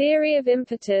 The theory of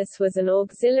impetus was an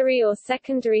auxiliary or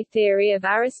secondary theory of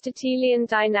Aristotelian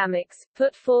dynamics,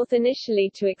 put forth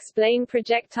initially to explain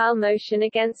projectile motion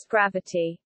against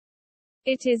gravity.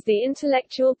 It is the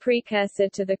intellectual precursor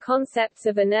to the concepts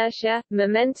of inertia,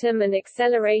 momentum and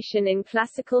acceleration in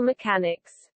classical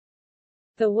mechanics.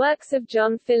 The works of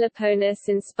John Philoponus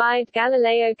inspired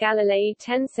Galileo Galilei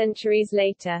 10 centuries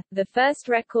later. The first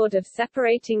record of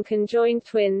separating conjoined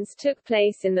twins took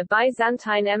place in the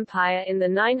Byzantine Empire in the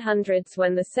 900s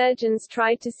when the surgeons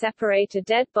tried to separate a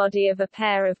dead body of a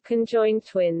pair of conjoined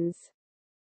twins.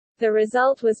 The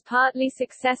result was partly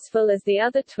successful as the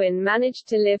other twin managed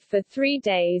to live for 3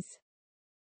 days.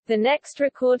 The next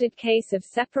recorded case of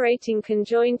separating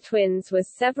conjoined twins was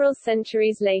several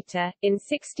centuries later, in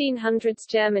 1600s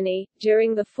Germany.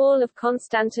 During the fall of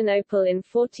Constantinople in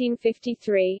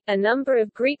 1453, a number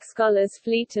of Greek scholars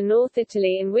flee to North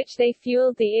Italy, in which they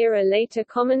fueled the era later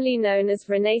commonly known as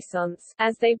Renaissance,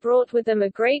 as they brought with them a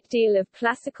great deal of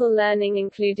classical learning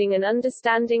including an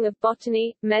understanding of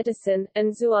botany, medicine,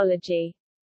 and zoology.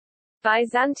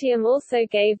 Byzantium also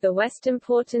gave the West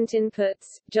important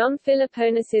inputs, John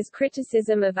Philoponus's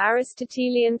criticism of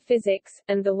Aristotelian physics,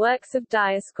 and the works of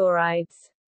Dioscorides.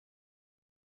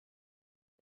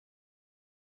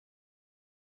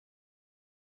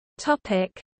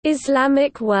 Topic: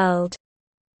 Islamic world.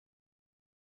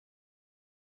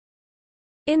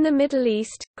 In the Middle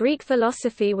East, Greek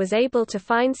philosophy was able to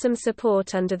find some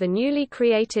support under the newly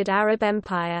created Arab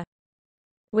Empire.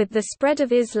 With the spread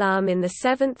of Islam in the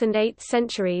 7th and 8th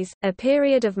centuries, a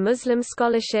period of Muslim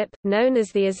scholarship, known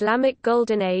as the Islamic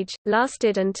Golden Age,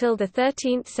 lasted until the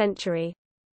 13th century.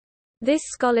 This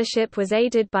scholarship was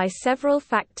aided by several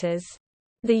factors.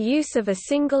 The use of a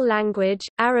single language,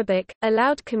 Arabic,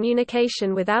 allowed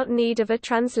communication without need of a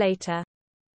translator.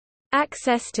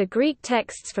 Access to Greek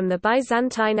texts from the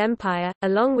Byzantine Empire,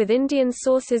 along with Indian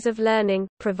sources of learning,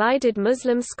 provided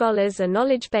Muslim scholars a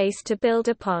knowledge base to build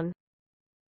upon.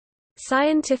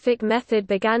 Scientific method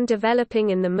began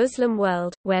developing in the Muslim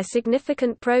world, where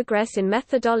significant progress in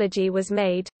methodology was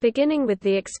made, beginning with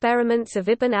the experiments of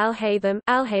Ibn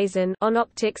al-Haytham on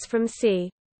optics from c.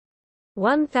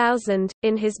 1000,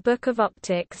 in his Book of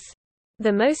Optics.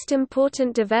 The most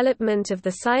important development of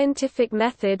the scientific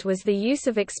method was the use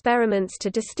of experiments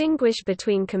to distinguish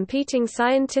between competing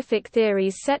scientific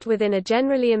theories set within a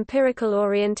generally empirical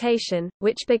orientation,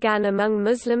 which began among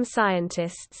Muslim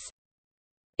scientists.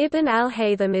 Ibn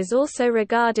al-Haytham is also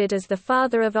regarded as the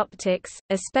father of optics,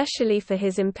 especially for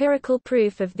his empirical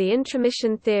proof of the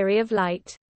intromission theory of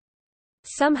light.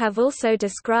 Some have also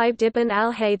described Ibn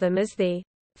al-Haytham as the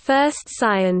first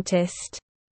scientist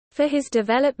for his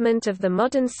development of the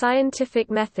modern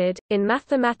scientific method. In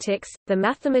mathematics, the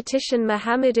mathematician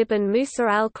Muhammad ibn Musa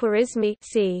al-Khwarizmi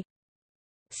c.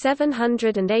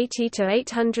 780 to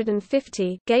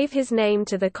 850 gave his name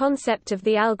to the concept of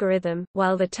the algorithm,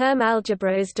 while the term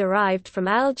algebra is derived from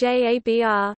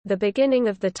al-Jabr, the beginning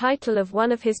of the title of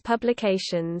one of his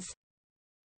publications.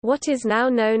 What is now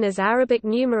known as Arabic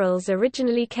numerals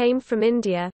originally came from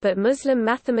India, but Muslim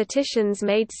mathematicians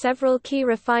made several key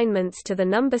refinements to the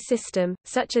number system,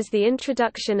 such as the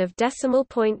introduction of decimal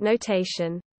point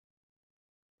notation.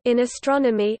 In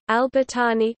astronomy,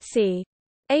 al-Battani c.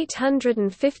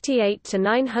 858 to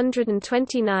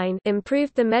 929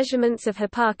 improved the measurements of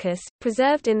Hipparchus,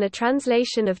 preserved in the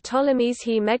translation of Ptolemy's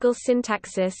He Megal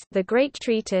Syntaxis, the great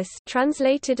treatise,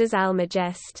 translated as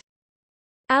Almagest.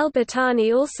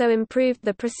 Al-Battani also improved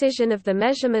the precision of the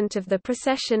measurement of the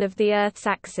precession of the Earth's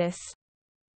axis.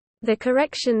 The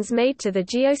corrections made to the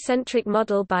geocentric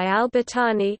model by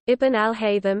al-Battani, Ibn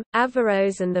al-Haytham,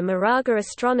 Averroes and the Moraga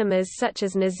astronomers such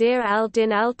as Nasir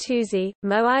al-Din al-Tusi,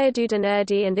 Mu'ayyaduddin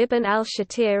Urdi and Ibn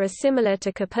al-Shatir are similar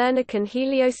to Copernican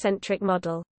heliocentric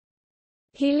model.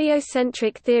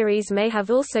 Heliocentric theories may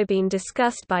have also been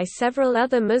discussed by several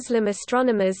other Muslim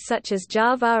astronomers such as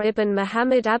Ja'far ibn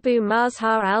Muhammad Abu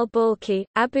Mazhar al-Balkhi,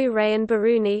 Abu Rayyan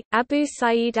Biruni, Abu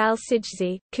Sa'id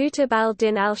al-Sijzi, Qutb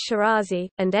al-Din al-Shirazi,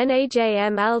 and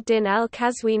Najm al-Din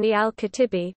al-Kazwini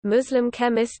al-Katibi. Muslim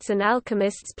chemists and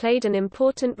alchemists played an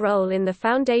important role in the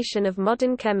foundation of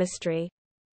modern chemistry.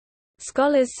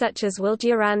 Scholars such as Will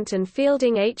Durant and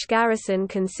Fielding H. Garrison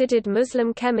considered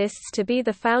Muslim chemists to be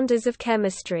the founders of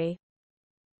chemistry.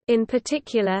 In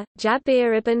particular,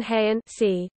 Jabir ibn Hayyan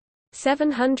c.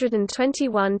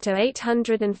 721 to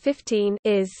 815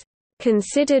 is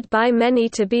considered by many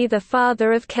to be the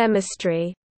father of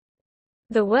chemistry.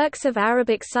 The works of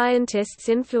Arabic scientists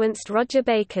influenced Roger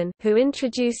Bacon, who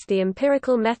introduced the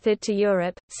empirical method to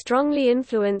Europe, strongly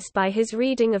influenced by his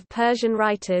reading of Persian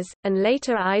writers, and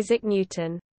later Isaac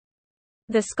Newton.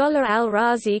 The scholar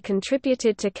al-Razi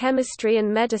contributed to chemistry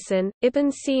and medicine.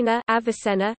 Ibn Sina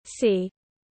Avicenna, c.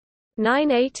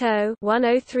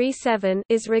 980-1037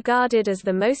 is regarded as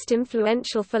the most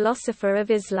influential philosopher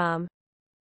of Islam.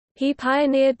 He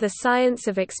pioneered the science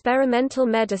of experimental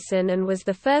medicine and was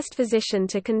the first physician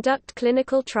to conduct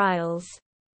clinical trials.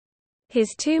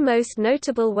 His two most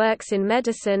notable works in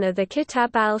medicine are the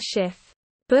Kitab al-Shif,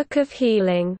 Book of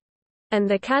Healing, and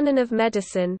the Canon of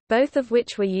Medicine, both of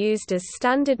which were used as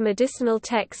standard medicinal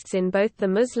texts in both the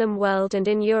Muslim world and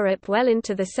in Europe well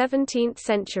into the 17th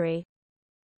century.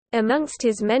 Amongst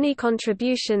his many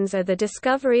contributions are the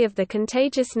discovery of the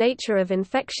contagious nature of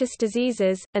infectious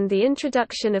diseases, and the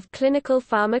introduction of clinical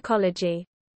pharmacology.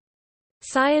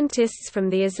 Scientists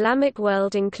from the Islamic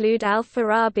world include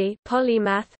al-Farabi,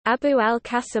 polymath, Abu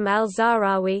al-Qasim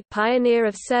al-Zahrawi, pioneer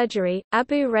of surgery,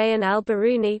 Abu Rayyan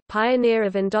al-Biruni, pioneer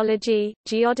of Indology,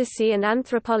 Geodesy and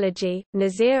Anthropology,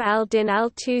 Nazir al-Din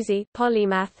al-Tusi,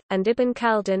 polymath, and Ibn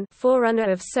Khaldun,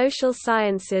 forerunner of social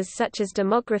sciences such as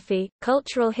demography,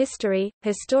 cultural history,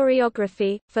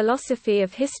 historiography, philosophy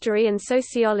of history and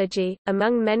sociology,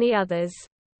 among many others.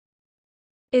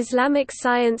 Islamic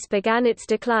science began its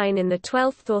decline in the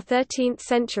 12th or 13th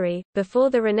century, before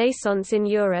the Renaissance in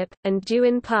Europe, and due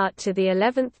in part to the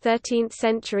 11th–13th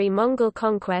century Mongol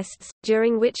conquests,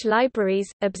 during which libraries,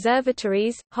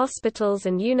 observatories, hospitals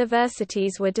and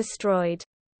universities were destroyed.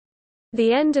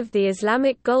 The end of the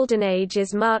Islamic Golden Age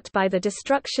is marked by the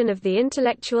destruction of the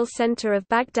intellectual center of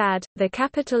Baghdad, the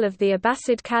capital of the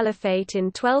Abbasid Caliphate in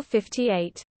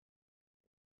 1258.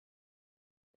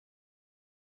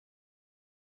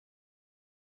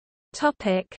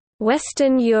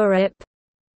 Western Europe.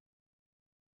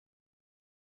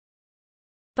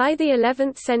 By the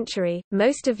 11th century,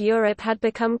 most of Europe had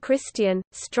become Christian,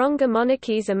 stronger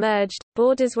monarchies emerged,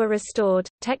 borders were restored,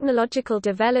 technological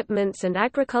developments and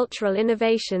agricultural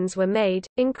innovations were made,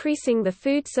 increasing the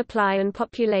food supply and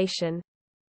population.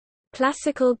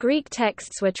 Classical Greek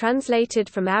texts were translated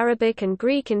from Arabic and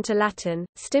Greek into Latin,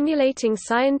 stimulating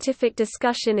scientific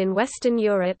discussion in Western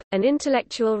Europe. An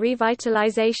intellectual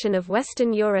revitalization of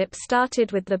Western Europe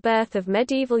started with the birth of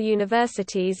medieval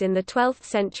universities in the 12th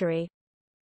century.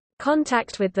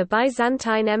 Contact with the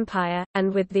Byzantine Empire,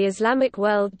 and with the Islamic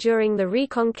world during the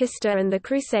Reconquista and the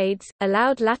Crusades,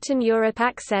 allowed Latin Europe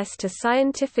access to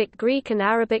scientific Greek and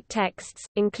Arabic texts,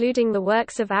 including the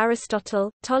works of Aristotle,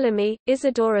 Ptolemy,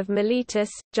 Isidore of Miletus,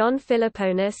 John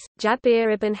Philoponus,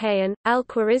 Jabir ibn Hayyan,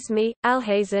 al-Khwarizmi,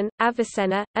 Alhazen,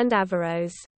 Avicenna, and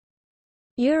Averroes.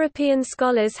 European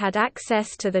scholars had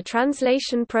access to the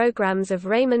translation programs of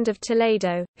Raymond of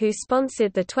Toledo, who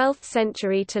sponsored the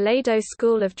 12th-century Toledo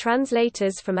School of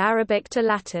Translators from Arabic to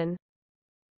Latin.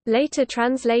 Later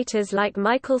translators like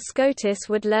Michael Scotus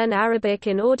would learn Arabic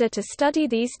in order to study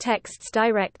these texts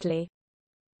directly.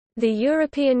 The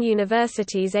European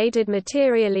universities aided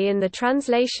materially in the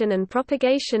translation and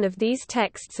propagation of these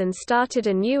texts and started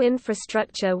a new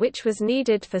infrastructure which was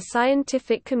needed for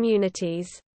scientific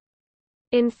communities.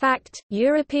 In fact,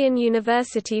 European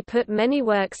university put many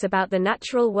works about the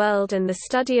natural world and the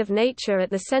study of nature at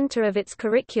the center of its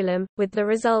curriculum, with the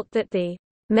result that the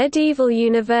medieval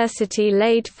university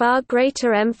laid far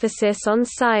greater emphasis on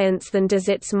science than does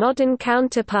its modern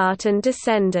counterpart and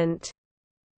descendant.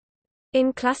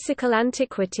 In classical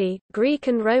antiquity, Greek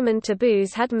and Roman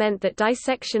taboos had meant that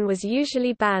dissection was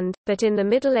usually banned, but in the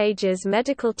Middle Ages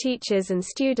medical teachers and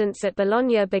students at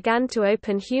Bologna began to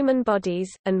open human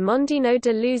bodies, and Mondino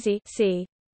de Luzzi c.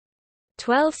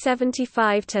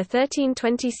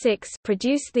 1275–1326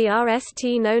 produced the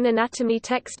Rst known anatomy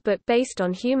textbook based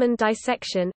on human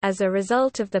dissection. As a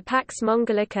result of the Pax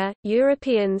Mongolica,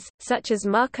 Europeans, such as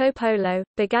Marco Polo,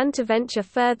 began to venture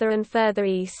further and further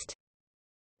east.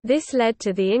 This led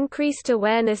to the increased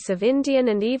awareness of Indian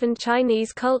and even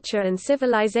Chinese culture and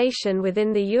civilization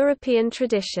within the European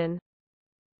tradition.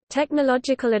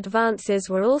 Technological advances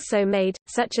were also made,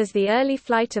 such as the early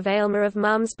flight of Aylmer of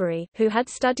Malmesbury, who had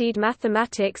studied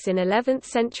mathematics in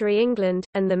 11th-century England,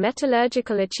 and the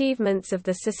metallurgical achievements of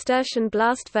the Cistercian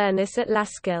blast furnace at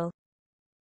Laskill.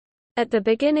 At the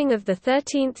beginning of the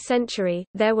 13th century,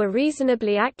 there were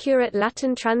reasonably accurate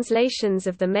Latin translations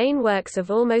of the main works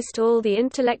of almost all the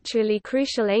intellectually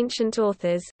crucial ancient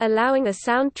authors, allowing a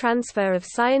sound transfer of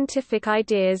scientific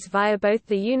ideas via both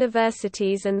the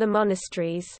universities and the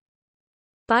monasteries.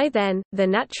 By then, the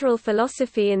natural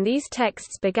philosophy in these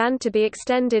texts began to be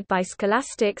extended by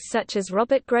scholastics such as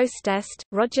Robert Grosseteste,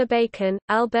 Roger Bacon,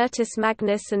 Albertus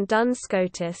Magnus and Duns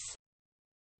Scotus.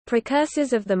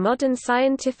 Precursors of the modern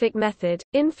scientific method,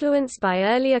 influenced by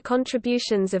earlier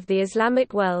contributions of the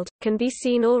Islamic world, can be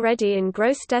seen already in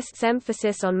Grosseteste's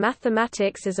emphasis on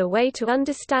mathematics as a way to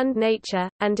understand nature,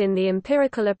 and in the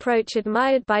empirical approach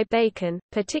admired by Bacon,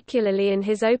 particularly in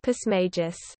his Opus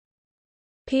Majus.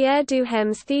 Pierre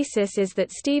Duhem's thesis is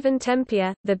that Stephen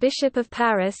Tempier, the Bishop of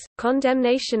Paris'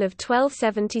 condemnation of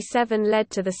 1277 led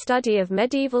to the study of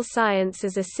medieval science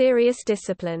as a serious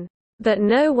discipline. but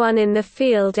no one in the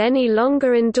field any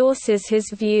longer endorses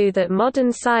his view that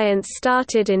modern science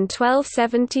started in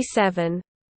 1277.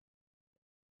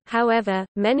 However,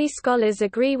 many scholars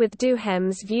agree with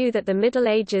Duhem's view that the Middle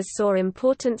Ages saw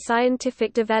important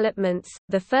scientific developments.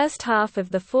 The first half of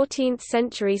the 14th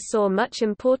century saw much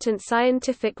important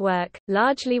scientific work,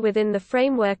 largely within the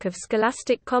framework of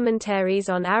scholastic commentaries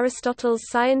on Aristotle's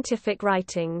scientific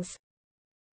writings.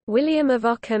 William of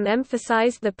Ockham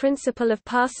emphasized the principle of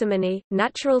parsimony.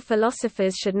 Natural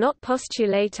philosophers should not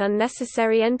postulate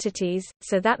unnecessary entities,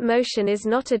 so that motion is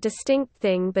not a distinct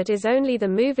thing but is only the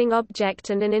moving object,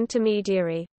 and an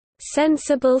intermediary,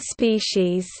 sensible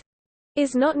species,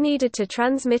 is not needed to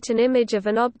transmit an image of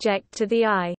an object to the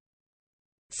eye.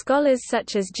 Scholars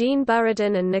such as Jean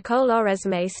Buridan and Nicole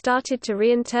Oresme started to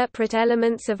reinterpret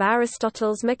elements of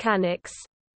Aristotle's mechanics.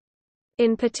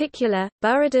 In particular,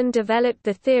 Buridan developed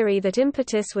the theory that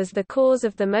impetus was the cause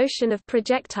of the motion of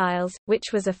projectiles, which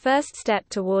was a first step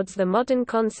towards the modern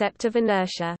concept of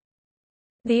inertia.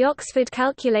 The Oxford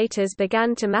calculators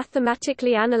began to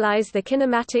mathematically analyze the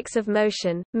kinematics of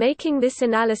motion, making this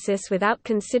analysis without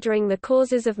considering the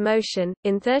causes of motion.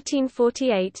 In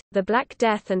 1348, the Black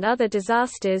Death and other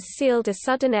disasters sealed a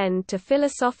sudden end to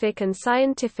philosophic and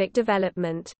scientific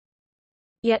development.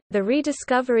 Yet, the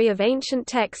rediscovery of ancient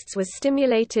texts was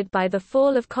stimulated by the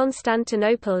fall of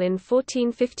Constantinople in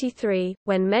 1453,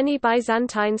 when many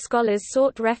Byzantine scholars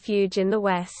sought refuge in the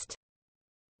West.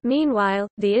 Meanwhile,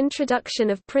 the introduction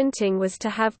of printing was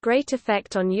to have great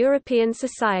effect on European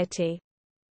society.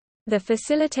 The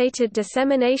facilitated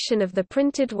dissemination of the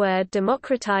printed word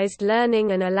democratized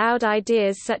learning and allowed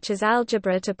ideas such as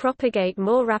algebra to propagate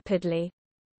more rapidly.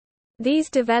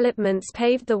 These developments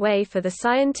paved the way for the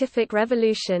scientific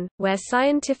revolution, where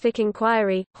scientific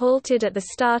inquiry, halted at the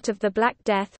start of the Black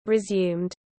Death,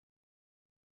 resumed.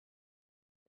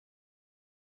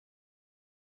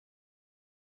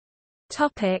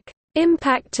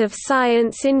 Impact of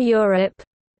science in Europe.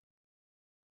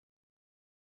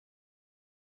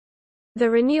 The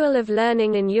renewal of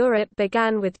learning in Europe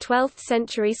began with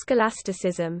 12th-century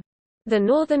scholasticism. The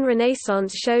Northern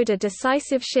Renaissance showed a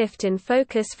decisive shift in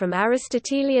focus from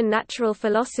Aristotelian natural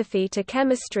philosophy to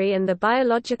chemistry and the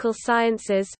biological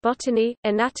sciences, botany,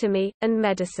 anatomy, and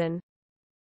medicine.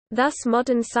 Thus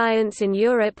modern science in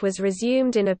Europe was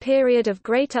resumed in a period of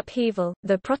great upheaval,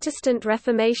 the Protestant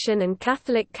Reformation and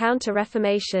Catholic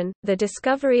Counter-Reformation, the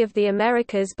discovery of the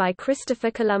Americas by Christopher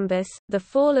Columbus, the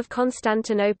fall of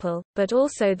Constantinople, but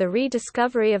also the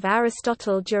rediscovery of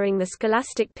Aristotle during the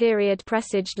scholastic period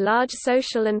presaged large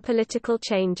social and political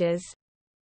changes.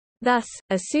 Thus,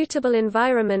 a suitable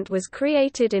environment was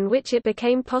created in which it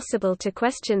became possible to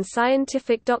question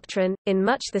scientific doctrine, in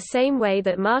much the same way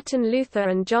that Martin Luther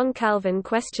and John Calvin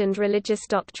questioned religious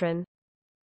doctrine.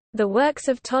 The works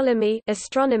of Ptolemy,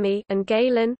 Astronomy, and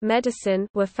Galen, Medicine,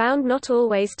 were found not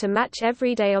always to match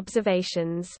everyday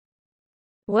observations.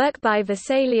 Work by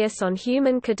Vesalius on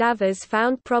human cadavers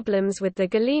found problems with the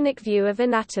Galenic view of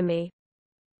anatomy.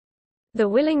 The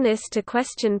willingness to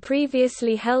question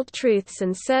previously held truths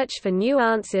and search for new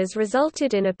answers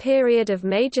resulted in a period of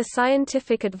major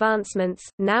scientific advancements,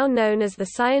 now known as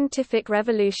the Scientific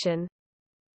Revolution.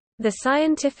 The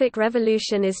Scientific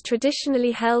Revolution is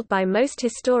traditionally held by most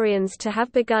historians to have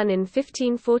begun in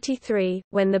 1543,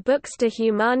 when the books De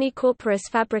Humani Corporis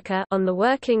Fabrica on the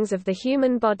workings of the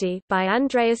human body by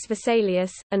Andreas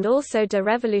Vesalius, and also De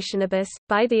Revolutionibus,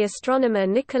 by the astronomer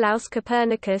Nicolaus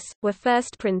Copernicus, were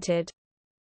first printed.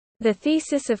 The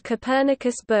thesis of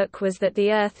Copernicus' book was that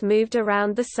the Earth moved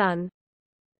around the Sun.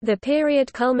 The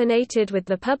period culminated with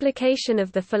the publication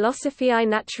of the Philosophiae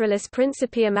Naturalis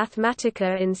Principia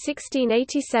Mathematica in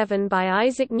 1687 by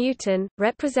Isaac Newton,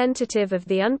 representative of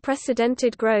the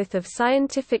unprecedented growth of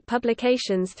scientific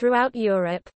publications throughout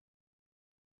Europe.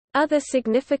 Other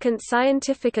significant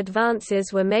scientific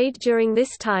advances were made during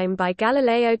this time by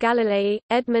Galileo Galilei,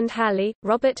 Edmund Halley,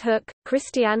 Robert Hooke,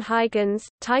 Christian Huygens,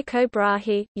 Tycho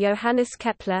Brahe, Johannes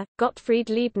Kepler, Gottfried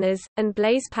Leibniz, and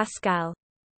Blaise Pascal.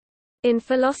 In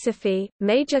philosophy,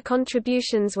 major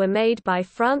contributions were made by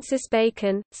Francis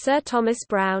Bacon, Sir Thomas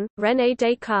Browne, René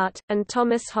Descartes, and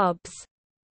Thomas Hobbes.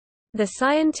 The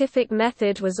scientific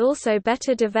method was also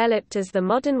better developed as the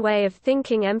modern way of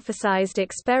thinking emphasized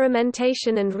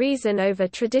experimentation and reason over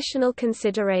traditional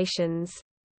considerations.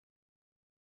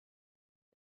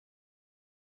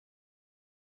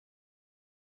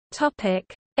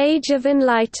 Age of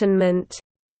Enlightenment.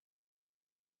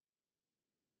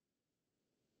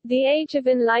 The Age of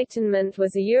Enlightenment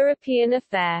was a European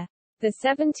affair. The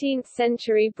 17th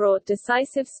century brought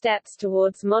decisive steps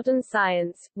towards modern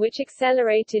science, which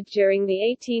accelerated during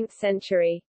the 18th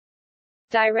century.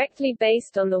 Directly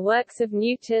based on the works of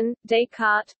Newton,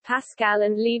 Descartes, Pascal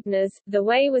and Leibniz, the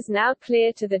way was now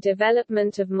clear to the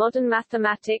development of modern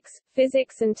mathematics,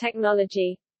 physics and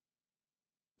technology.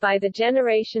 By the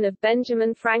generation of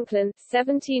Benjamin Franklin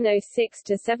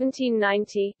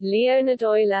 (1706–1790), Leonhard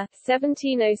Euler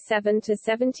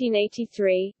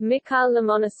 (1707–1783), Mikhail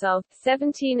Lomonosov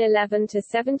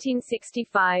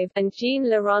 (1711–1765), and Jean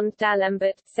Le Rond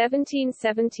d'Alembert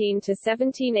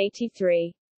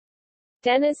 (1717–1783).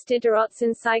 Denis Diderot's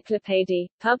Encyclopédie,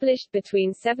 published between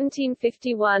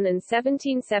 1751 and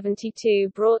 1772,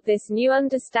 brought this new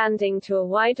understanding to a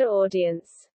wider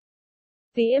audience.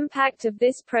 The impact of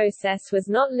this process was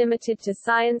not limited to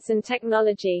science and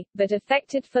technology, but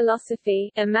affected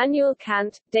philosophy, Immanuel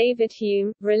Kant, David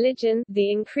Hume, religion,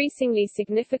 the increasingly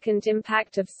significant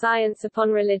impact of science upon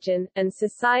religion, and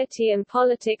society and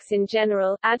politics in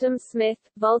general, Adam Smith,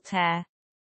 Voltaire.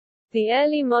 The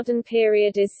early modern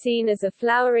period is seen as a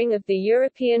flowering of the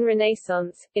European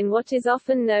Renaissance, in what is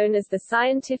often known as the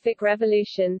Scientific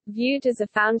Revolution, viewed as a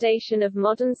foundation of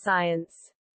modern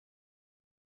science.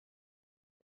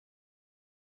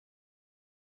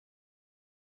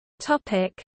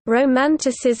 Topic: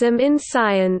 Romanticism in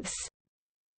science.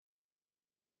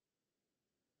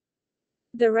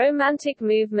 The Romantic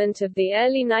movement of the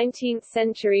early 19th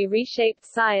century reshaped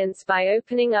science by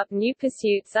opening up new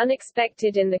pursuits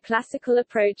unexpected in the classical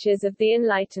approaches of the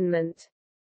Enlightenment.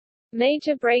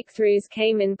 Major breakthroughs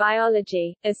came in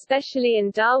biology, especially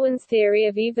in Darwin's theory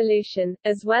of evolution,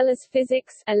 as well as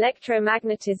physics,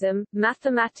 electromagnetism,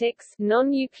 mathematics,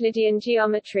 non-Euclidean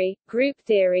geometry, group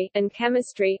theory, and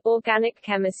chemistry, organic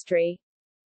chemistry.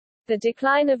 The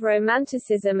decline of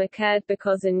Romanticism occurred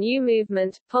because a new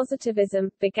movement, positivism,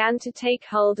 began to take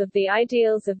hold of the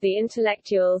ideals of the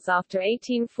intellectuals after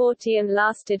 1840 and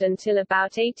lasted until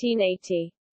about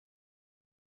 1880.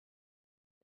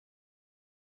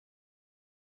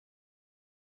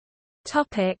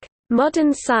 Topic: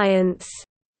 Modern science.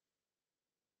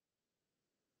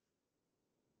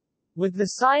 With the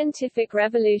scientific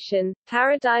revolution,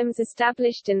 paradigms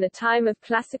established in the time of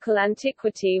classical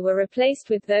antiquity were replaced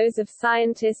with those of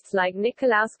scientists like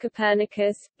Nicolaus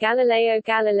Copernicus, Galileo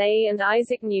Galilei and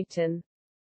Isaac Newton.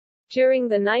 During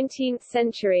the 19th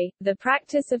century, the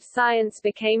practice of science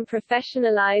became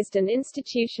professionalized and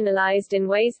institutionalized in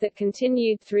ways that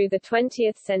continued through the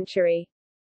 20th century.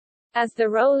 As the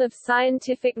role of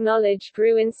scientific knowledge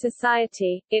grew in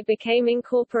society, it became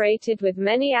incorporated with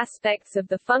many aspects of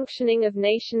the functioning of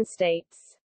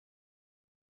nation-states.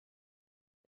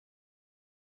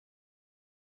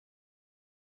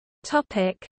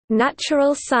 Topic: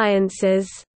 Natural sciences.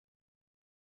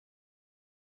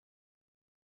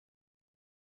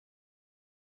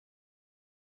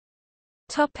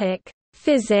 Topic: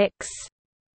 Physics.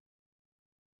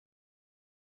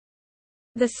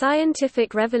 The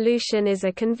scientific revolution is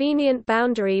a convenient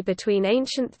boundary between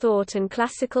ancient thought and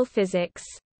classical physics.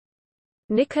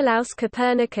 Nicolaus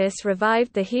Copernicus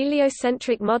revived the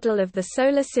heliocentric model of the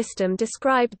solar system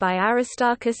described by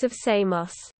Aristarchus of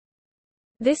Samos.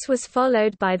 This was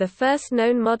followed by the first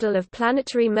known model of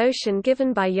planetary motion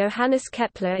given by Johannes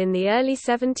Kepler in the early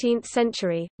 17th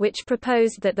century, which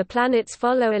proposed that the planets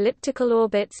follow elliptical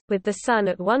orbits, with the Sun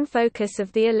at one focus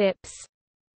of the ellipse.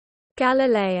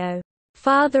 Galileo,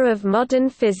 father of modern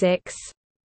physics,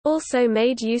 also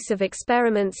made use of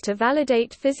experiments to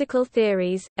validate physical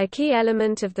theories, a key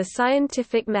element of the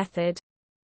scientific method.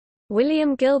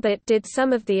 William Gilbert did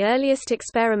some of the earliest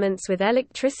experiments with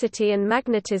electricity and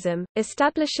magnetism,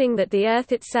 establishing that the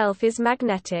Earth itself is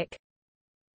magnetic.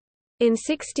 In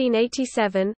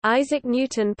 1687, Isaac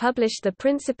Newton published the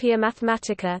Principia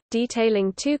Mathematica,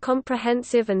 detailing two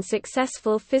comprehensive and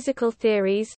successful physical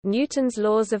theories, Newton's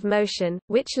laws of motion,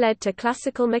 which led to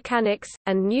classical mechanics,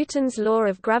 and Newton's law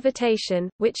of gravitation,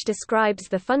 which describes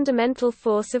the fundamental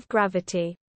force of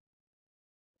gravity.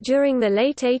 During the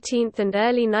late 18th and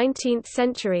early 19th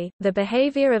century, the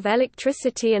behavior of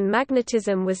electricity and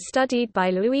magnetism was studied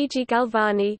by Luigi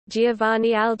Galvani,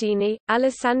 Giovanni Aldini,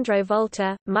 Alessandro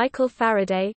Volta, Michael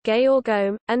Faraday, Georg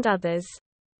Ohm, and others.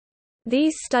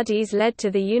 These studies led to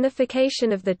the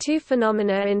unification of the two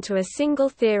phenomena into a single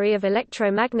theory of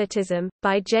electromagnetism,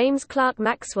 by James Clerk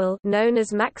Maxwell, known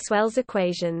as Maxwell's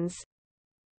equations.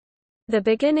 The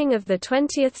beginning of the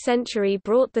 20th century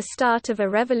brought the start of a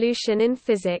revolution in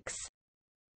physics.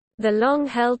 The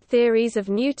long-held theories of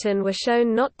Newton were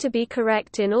shown not to be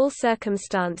correct in all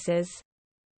circumstances.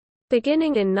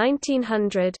 Beginning in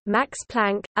 1900, Max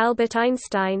Planck, Albert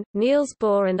Einstein, Niels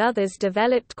Bohr and others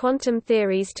developed quantum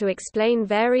theories to explain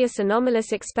various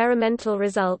anomalous experimental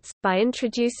results, by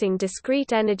introducing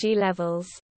discrete energy levels.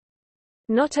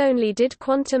 Not only did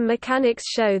quantum mechanics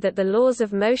show that the laws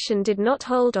of motion did not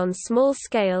hold on small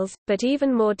scales, but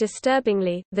even more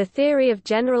disturbingly, the theory of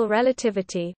general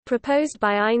relativity, proposed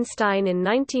by Einstein in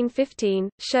 1915,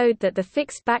 showed that the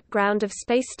fixed background of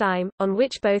spacetime, on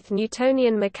which both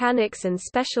Newtonian mechanics and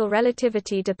special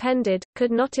relativity depended,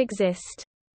 could not exist.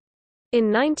 In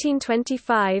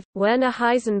 1925, Werner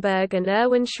Heisenberg and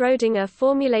Erwin Schrödinger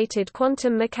formulated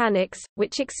quantum mechanics,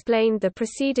 which explained the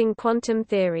preceding quantum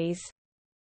theories.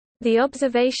 The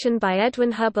observation by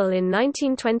Edwin Hubble in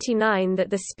 1929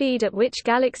 that the speed at which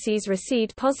galaxies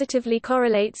recede positively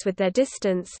correlates with their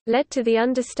distance, led to the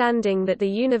understanding that the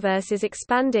universe is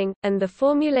expanding, and the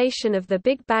formulation of the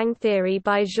Big Bang theory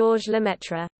by Georges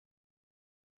Lemaitre.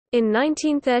 In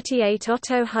 1938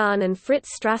 Otto Hahn and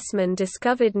Fritz Strassmann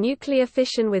discovered nuclear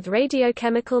fission with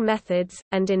radiochemical methods,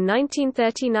 and in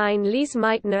 1939 Lise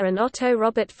Meitner and Otto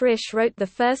Robert Frisch wrote the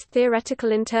first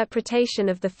theoretical interpretation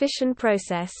of the fission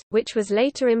process, which was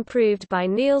later improved by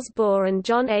Niels Bohr and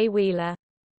John A. Wheeler.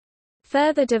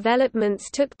 Further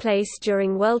developments took place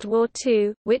during World War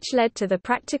II, which led to the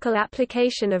practical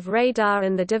application of radar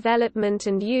and the development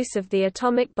and use of the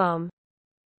atomic bomb.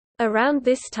 Around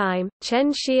this time,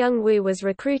 Chen Xiongwu was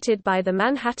recruited by the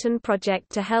Manhattan Project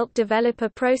to help develop a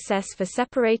process for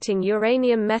separating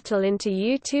uranium metal into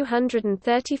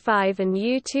U-235 and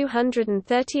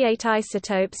U-238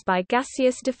 isotopes by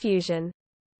gaseous diffusion.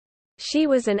 She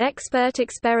was an expert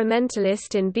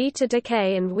experimentalist in beta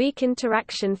decay and weak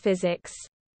interaction physics.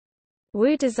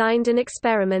 Wu designed an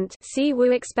experiment,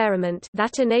 Wu experiment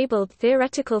that enabled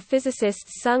theoretical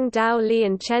physicists Sung Dao Li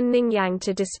and Chen-Ning Yang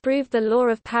to disprove the law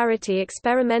of parity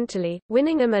experimentally,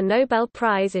 winning them a Nobel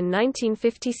Prize in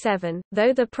 1957,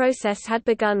 though the process had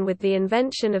begun with the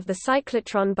invention of the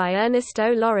cyclotron by Ernest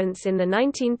O. Lawrence in the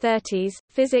 1930s.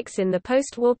 Physics in the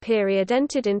post-war period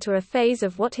entered into a phase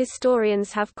of what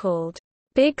historians have called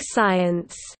big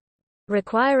science,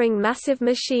 requiring massive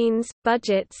machines,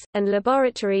 budgets, and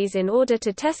laboratories in order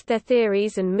to test their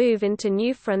theories and move into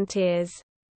new frontiers.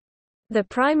 The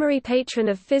primary patron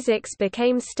of physics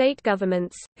became state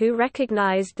governments, who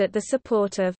recognized that the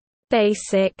support of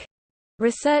basic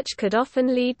research could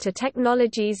often lead to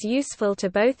technologies useful to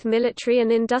both military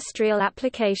and industrial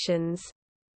applications.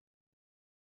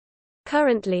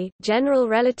 Currently, general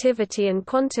relativity and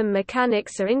quantum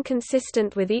mechanics are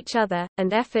inconsistent with each other,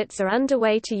 and efforts are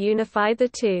underway to unify the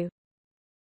two.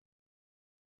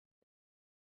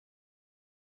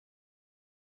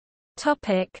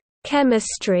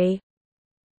 Chemistry.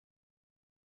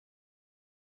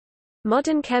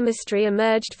 Modern chemistry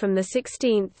emerged from the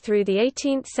 16th through the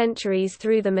 18th centuries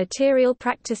through the material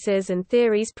practices and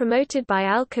theories promoted by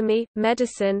alchemy,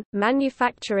 medicine,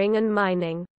 manufacturing and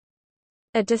mining.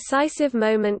 A decisive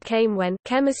moment came when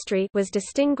chemistry was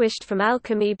distinguished from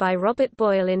alchemy by Robert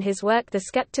Boyle in his work The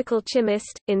Skeptical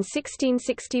Chymist, in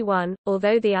 1661,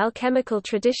 although the alchemical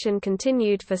tradition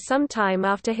continued for some time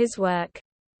after his work.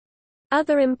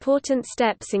 Other important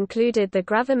steps included the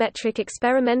gravimetric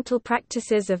experimental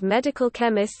practices of medical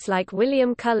chemists like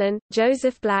William Cullen,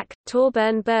 Joseph Black,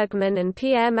 Torbern Bergman and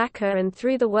Pierre Macquer, and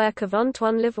through the work of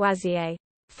Antoine Lavoisier,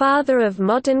 father of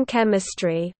modern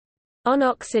chemistry, on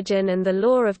oxygen and the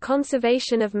law of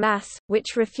conservation of mass,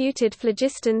 which refuted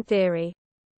phlogiston theory.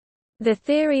 The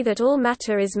theory that all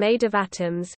matter is made of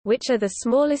atoms, which are the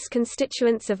smallest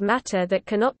constituents of matter that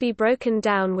cannot be broken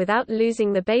down without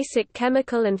losing the basic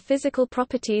chemical and physical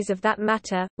properties of that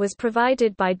matter, was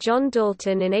provided by John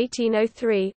Dalton in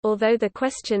 1803, although the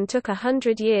question took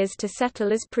 100 years to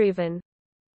settle as proven.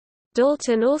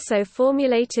 Dalton also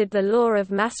formulated the law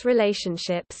of mass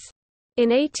relationships.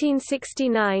 In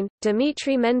 1869,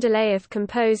 Dmitry Mendeleev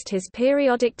composed his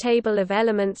periodic table of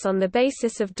elements on the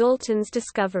basis of Dalton's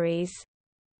discoveries.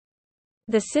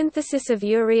 The synthesis of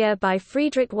urea by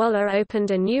Friedrich Wöhler opened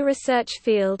a new research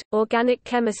field, organic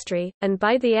chemistry, and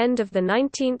by the end of the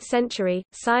 19th century,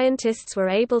 scientists were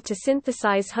able to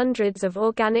synthesize hundreds of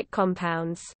organic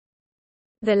compounds.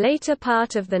 The later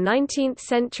part of the 19th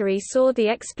century saw the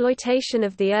exploitation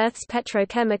of the Earth's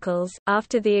petrochemicals,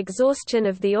 after the exhaustion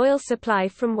of the oil supply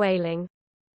from whaling.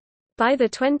 By the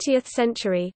 20th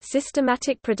century,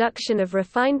 systematic production of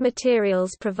refined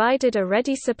materials provided a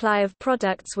ready supply of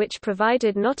products which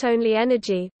provided not only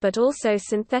energy, but also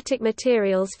synthetic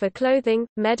materials for clothing,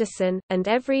 medicine, and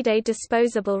everyday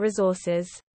disposable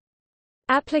resources.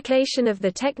 Application of the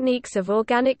techniques of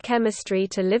organic chemistry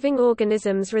to living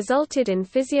organisms resulted in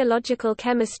physiological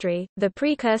chemistry, the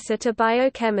precursor to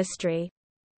biochemistry.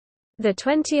 The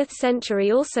 20th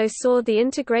century also saw the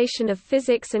integration of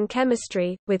physics and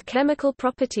chemistry, with chemical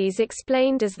properties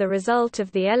explained as the result of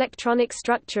the electronic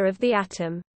structure of the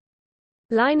atom.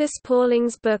 Linus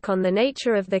Pauling's book on the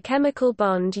nature of the chemical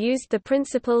bond used the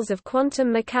principles of quantum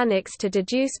mechanics to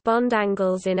deduce bond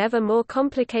angles in ever more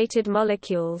complicated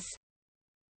molecules.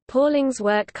 Pauling's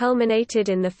work culminated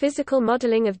in the physical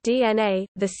modeling of DNA,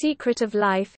 the secret of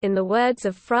life, in the words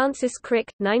of Francis Crick,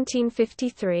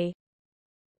 1953.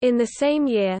 In the same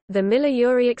year, the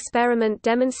Miller-Urey experiment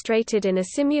demonstrated in a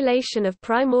simulation of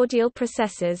primordial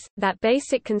processes, that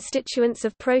basic constituents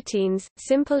of proteins,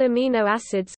 simple amino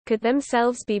acids, could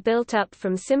themselves be built up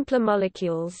from simpler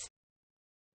molecules.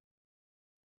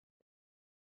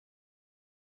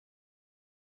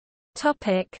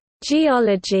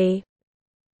 Geology.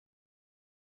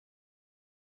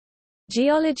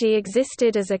 Geology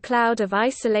existed as a cloud of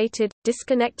isolated,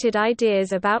 disconnected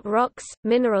ideas about rocks,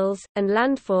 minerals, and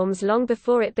landforms long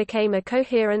before it became a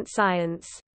coherent science.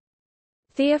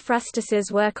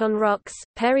 Theophrastus's work on rocks,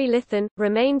 perilithon,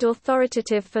 remained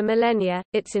authoritative for millennia.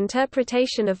 Its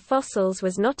interpretation of fossils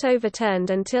was not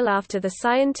overturned until after the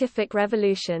scientific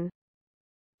revolution.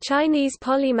 Chinese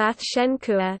polymath Shen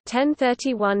Kuo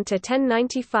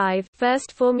 (1031–1095)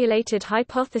 first formulated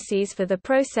hypotheses for the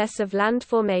process of land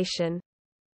formation.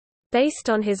 Based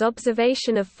on his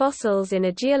observation of fossils in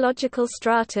a geological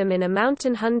stratum in a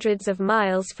mountain hundreds of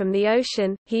miles from the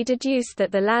ocean, he deduced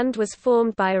that the land was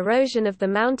formed by erosion of the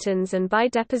mountains and by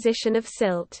deposition of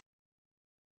silt.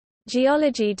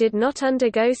 Geology did not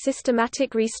undergo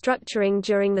systematic restructuring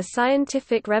during the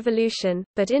scientific revolution,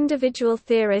 but individual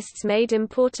theorists made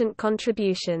important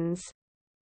contributions.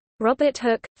 Robert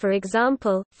Hooke, for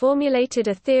example, formulated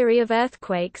a theory of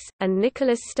earthquakes, and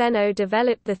Nicholas Steno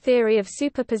developed the theory of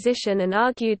superposition and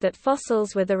argued that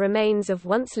fossils were the remains of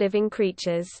once living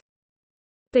creatures.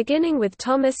 Beginning with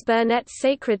Thomas Burnet's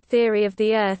sacred theory of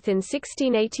the Earth in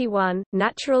 1681,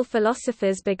 natural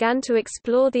philosophers began to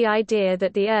explore the idea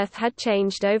that the Earth had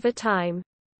changed over time.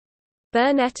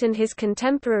 Burnet and his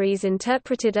contemporaries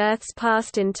interpreted Earth's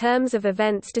past in terms of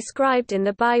events described in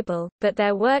the Bible, but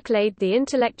their work laid the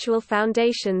intellectual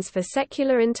foundations for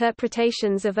secular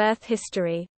interpretations of Earth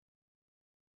history.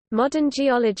 Modern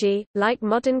geology, like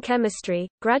modern chemistry,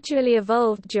 gradually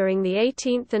evolved during the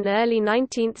 18th and early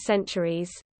 19th centuries.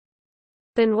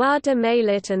 Benoit de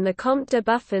Maillet and the Comte de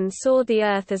Buffon saw the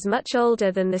Earth as much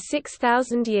older than the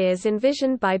 6,000 years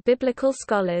envisioned by biblical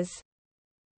scholars.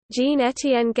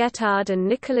 Jean-Étienne Guettard and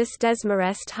Nicolas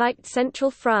Desmarest hiked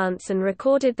central France and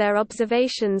recorded their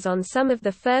observations on some of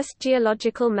the first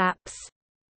geological maps.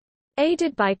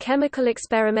 Aided by chemical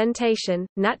experimentation,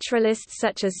 naturalists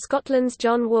such as Scotland's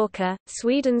John Walker,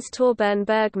 Sweden's Torbjörn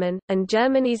Bergman, and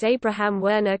Germany's Abraham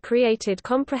Werner created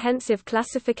comprehensive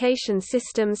classification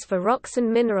systems for rocks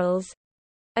and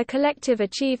minerals—a collective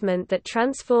achievement that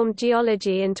transformed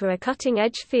geology into a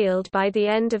cutting-edge field by the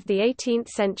end of the 18th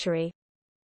century.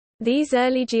 These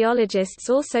early geologists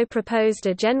also proposed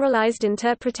a generalized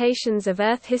interpretations of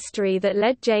Earth history that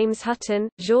led James Hutton,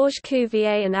 Georges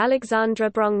Cuvier and Alexandre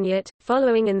Brongniart,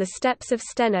 following in the steps of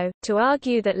Steno, to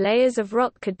argue that layers of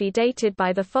rock could be dated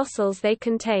by the fossils they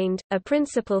contained, a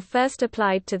principle first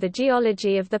applied to the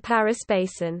geology of the Paris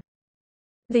Basin.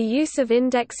 The use of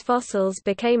index fossils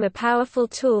became a powerful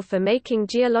tool for making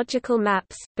geological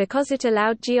maps, because it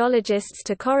allowed geologists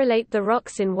to correlate the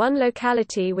rocks in one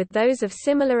locality with those of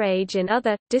similar age in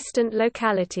other, distant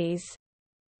localities.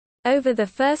 Over the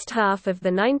first half of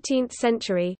the 19th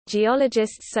century,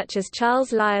 geologists such as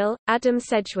Charles Lyell, Adam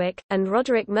Sedgwick, and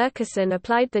Roderick Murchison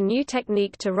applied the new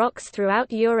technique to rocks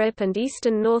throughout Europe and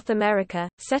eastern North America,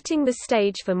 setting the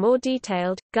stage for more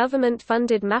detailed,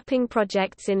 government-funded mapping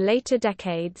projects in later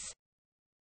decades.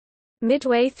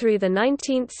 Midway through the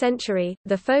 19th century,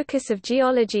 the focus of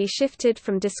geology shifted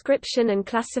from description and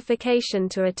classification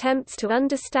to attempts to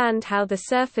understand how the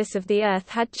surface of the Earth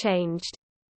had changed.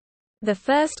 The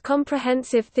first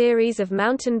comprehensive theories of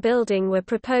mountain building were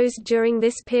proposed during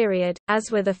this period,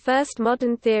 as were the first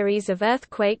modern theories of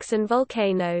earthquakes and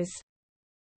volcanoes.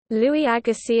 Louis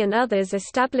Agassiz and others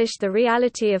established the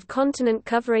reality of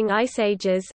continent-covering ice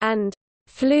ages, and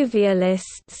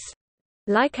fluvialists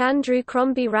like Andrew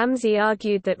Crombie Ramsey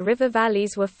argued that river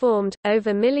valleys were formed,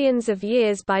 over millions of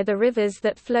years by the rivers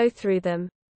that flow through them.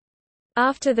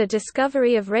 After the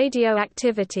discovery of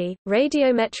radioactivity,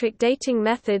 radiometric dating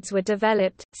methods were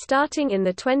developed, starting in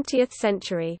the 20th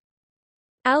century.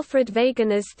 Alfred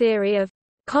Wegener's theory of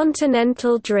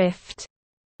continental drift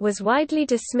was widely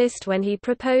dismissed when he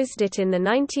proposed it in the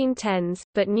 1910s,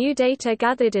 but new data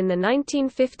gathered in the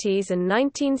 1950s and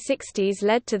 1960s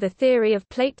led to the theory of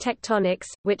plate tectonics,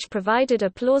 which provided a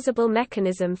plausible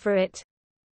mechanism for it.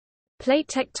 Plate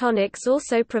tectonics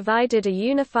also provided a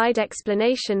unified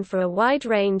explanation for a wide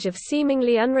range of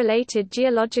seemingly unrelated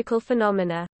geological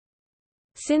phenomena.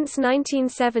 Since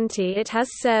 1970 it has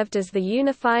served as the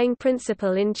unifying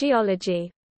principle in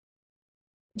geology.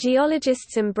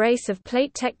 Geologists' embrace of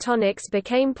plate tectonics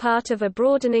became part of a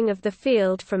broadening of the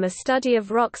field from a study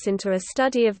of rocks into a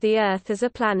study of the Earth as a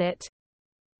planet.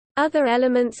 Other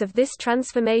elements of this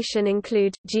transformation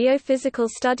include, geophysical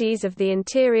studies of the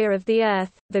interior of the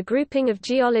Earth, the grouping of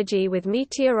geology with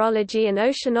meteorology and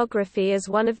oceanography as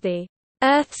one of the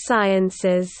Earth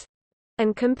sciences,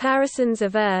 and comparisons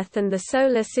of Earth and the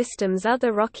Solar System's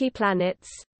other rocky planets.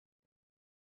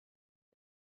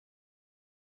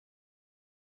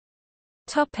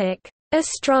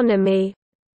 Astronomy.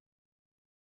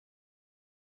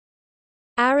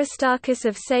 Aristarchus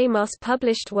of Samos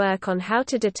published work on how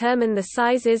to determine the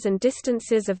sizes and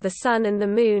distances of the Sun and the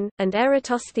Moon, and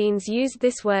Eratosthenes used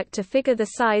this work to figure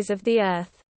the size of the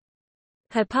Earth.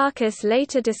 Hipparchus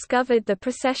later discovered the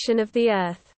precession of the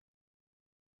Earth.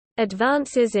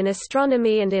 Advances in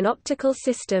astronomy and in optical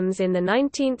systems in the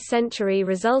 19th century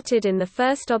resulted in the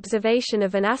first observation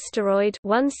of an asteroid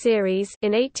 1 Ceres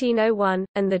in 1801,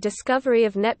 and the discovery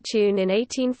of Neptune in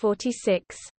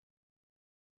 1846.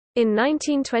 In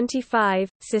 1925,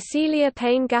 Cecilia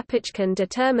Payne-Gaposchkin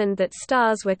determined that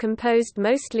stars were composed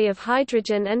mostly of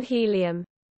hydrogen and helium.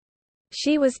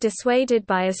 She was dissuaded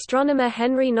by astronomer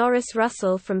Henry Norris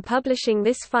Russell from publishing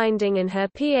this finding in her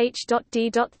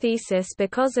Ph.D. thesis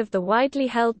because of the widely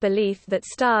held belief that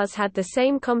stars had the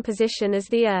same composition as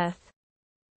the Earth.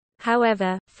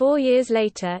 However, 4 years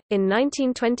later, in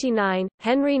 1929,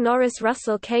 Henry Norris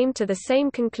Russell came to the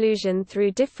same conclusion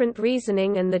through different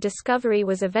reasoning and the discovery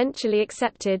was eventually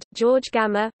accepted. George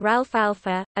Gamow, Ralph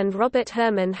Alpher, and Robert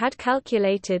Herman had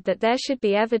calculated that there should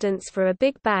be evidence for a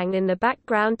Big Bang in the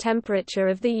background temperature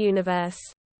of the universe.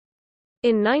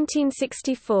 In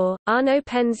 1964, Arno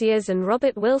Penzias and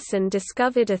Robert Wilson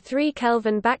discovered a 3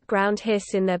 Kelvin background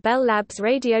hiss in their Bell Labs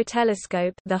radio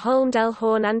telescope, the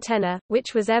Holm-Del-Horn antenna,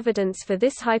 which was evidence for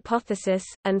this hypothesis,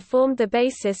 and formed the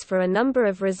basis for a number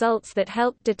of results that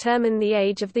helped determine the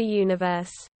age of the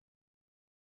universe.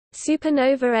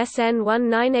 Supernova SN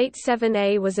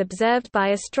 1987A was observed by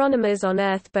astronomers on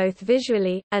Earth both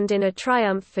visually, and in a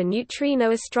triumph for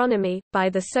neutrino astronomy, by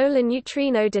the solar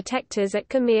neutrino detectors at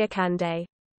Kamiokande.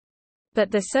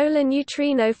 But the solar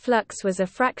neutrino flux was a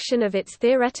fraction of its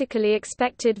theoretically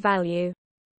expected value.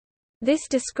 This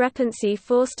discrepancy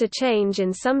forced a change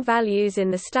in some values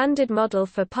in the Standard Model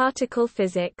for particle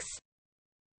physics.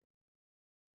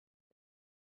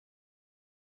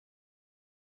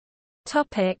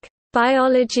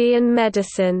 Biology and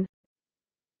medicine.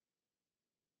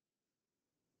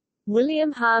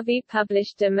 William Harvey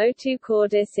published De Motu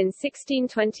Cordis in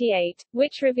 1628,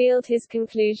 which revealed his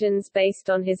conclusions based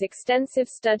on his extensive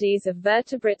studies of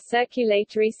vertebrate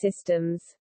circulatory systems.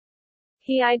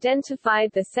 He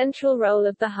identified the central role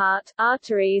of the heart,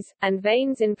 arteries, and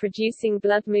veins in producing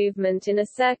blood movement in a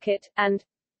circuit, and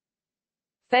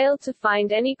failed to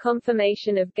find any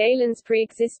confirmation of Galen's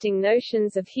pre-existing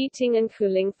notions of heating and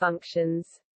cooling functions.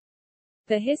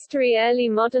 The history of early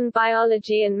modern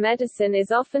biology and medicine is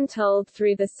often told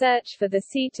through the search for the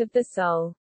seat of the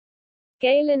soul.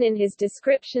 Galen in his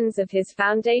descriptions of his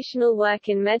foundational work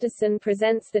in medicine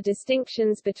presents the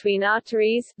distinctions between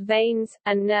arteries, veins,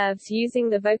 and nerves using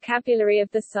the vocabulary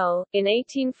of the soul. In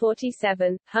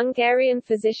 1847, Hungarian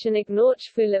physician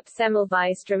Ignác Fülöp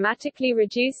Semmelweis dramatically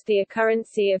reduced the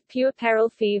occurrence of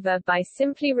puerperal fever by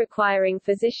simply requiring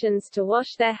physicians to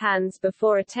wash their hands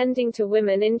before attending to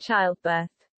women in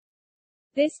childbirth.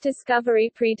 This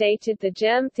discovery predated the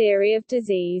germ theory of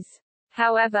disease.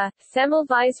 However,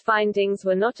 Semmelweis' findings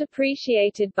were not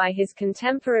appreciated by his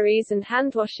contemporaries and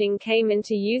handwashing came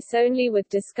into use only with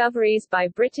discoveries by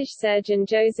British surgeon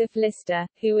Joseph Lister,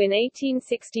 who in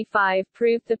 1865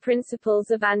 proved the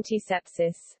principles of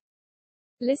antisepsis.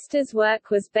 Lister's work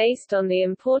was based on the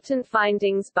important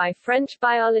findings by French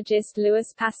biologist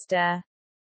Louis Pasteur.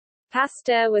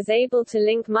 Pasteur was able to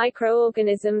link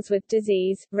microorganisms with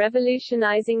disease,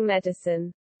 revolutionizing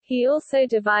medicine. He also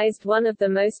devised one of the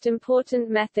most important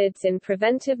methods in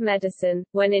preventive medicine,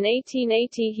 when in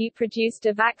 1880 he produced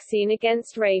a vaccine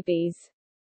against rabies.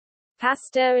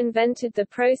 Pasteur invented the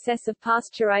process of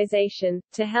pasteurization,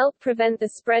 to help prevent the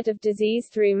spread of disease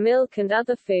through milk and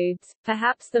other foods.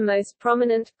 Perhaps the most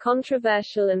prominent,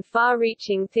 controversial and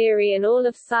far-reaching theory in all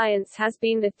of science has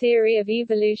been the theory of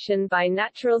evolution by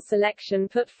natural selection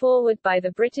put forward by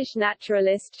the British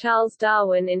naturalist Charles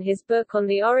Darwin in his book On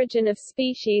the Origin of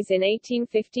Species in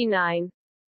 1859.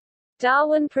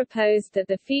 Darwin proposed that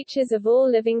the features of all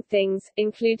living things,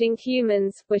 including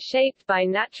humans, were shaped by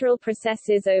natural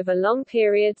processes over long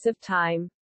periods of time.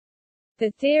 The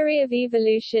theory of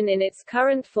evolution in its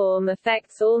current form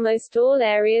affects almost all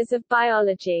areas of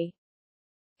biology.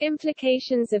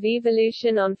 Implications of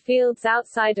evolution on fields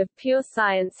outside of pure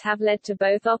science have led to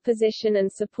both opposition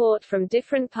and support from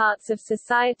different parts of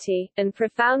society, and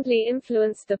profoundly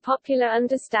influenced the popular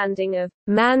understanding of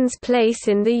man's place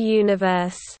in the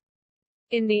universe.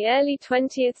 In the early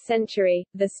 20th century,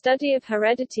 the study of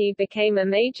heredity became a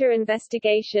major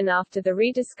investigation after the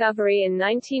rediscovery in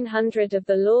 1900 of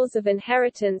the laws of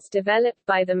inheritance developed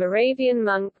by the Moravian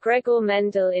monk Gregor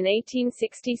Mendel in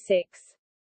 1866.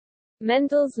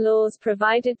 Mendel's laws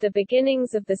provided the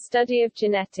beginnings of the study of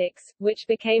genetics, which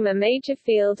became a major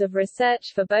field of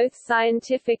research for both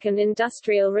scientific and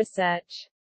industrial research.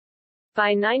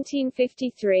 By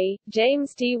 1953,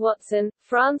 James D. Watson,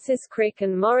 Francis Crick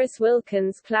and Maurice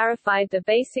Wilkins clarified the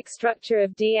basic structure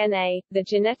of DNA, the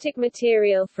genetic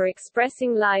material for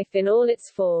expressing life in all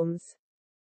its forms.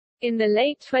 In the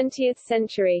late 20th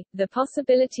century, the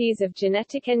possibilities of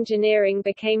genetic engineering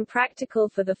became practical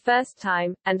for the first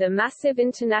time, and a massive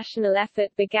international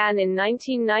effort began in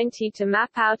 1990 to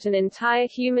map out an entire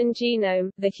human genome,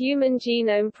 the Human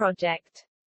Genome Project.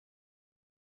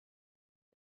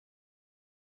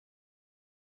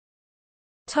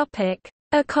 Topic: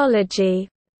 Ecology.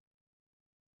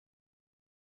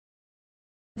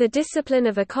 The discipline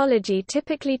of ecology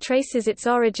typically traces its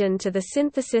origin to the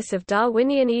synthesis of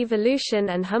Darwinian evolution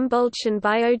and Humboldtian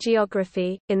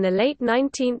biogeography, in the late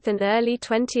 19th and early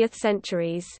 20th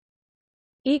centuries.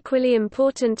 Equally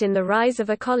important in the rise of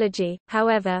ecology,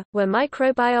 however, were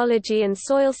microbiology and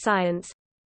soil science,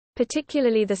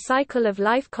 particularly the cycle of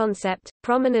life concept,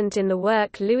 prominent in the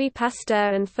work Louis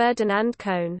Pasteur and Ferdinand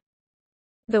Cohn.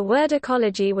 The word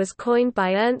ecology was coined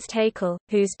by Ernst Haeckel,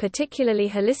 whose particularly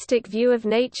holistic view of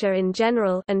nature in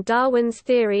general and Darwin's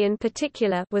theory in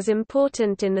particular was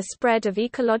important in the spread of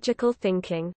ecological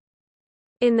thinking.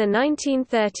 In the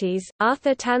 1930s,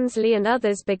 Arthur Tansley and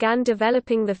others began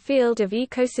developing the field of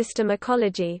ecosystem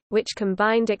ecology, which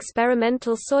combined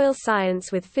experimental soil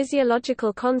science with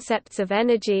physiological concepts of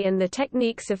energy and the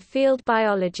techniques of field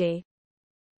biology.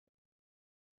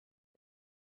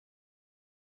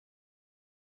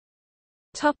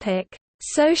 Topic: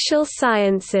 Social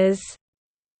sciences.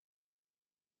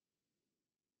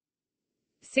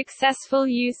 Successful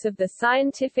use of the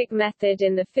scientific method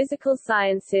in the physical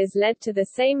sciences led to the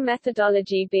same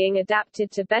methodology being adapted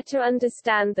to better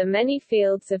understand the many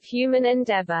fields of human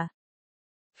endeavor.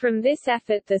 From this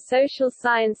effort, the social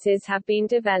sciences have been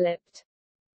developed.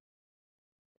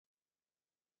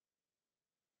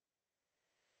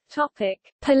 Topic: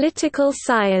 Political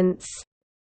science.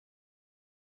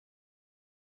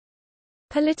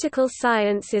 Political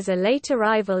science is a late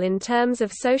arrival in terms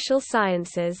of social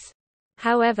sciences.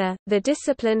 However, the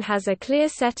discipline has a clear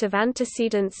set of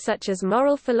antecedents such as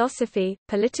moral philosophy,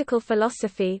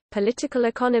 political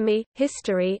economy,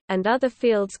 history, and other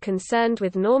fields concerned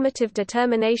with normative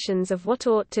determinations of what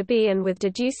ought to be and with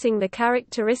deducing the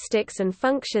characteristics and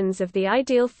functions of the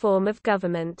ideal form of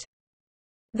government.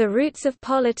 The roots of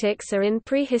politics are in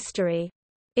prehistory.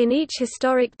 In each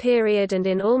historic period and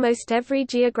in almost every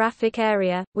geographic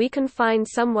area, we can find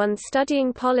someone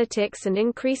studying politics and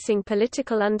increasing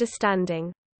political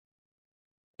understanding.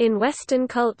 In Western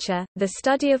culture, the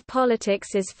study of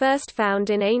politics is first found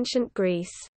in ancient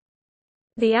Greece.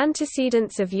 The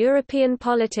antecedents of European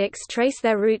politics trace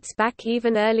their roots back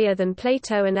even earlier than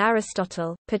Plato and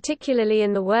Aristotle, particularly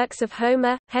in the works of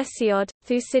Homer, Hesiod,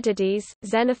 Thucydides,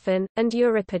 Xenophon, and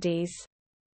Euripides.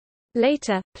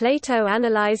 Later, Plato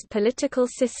analyzed political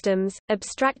systems,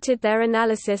 abstracted their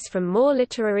analysis from more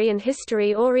literary and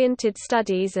history-oriented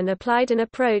studies and applied an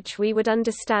approach we would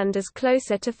understand as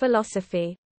closer to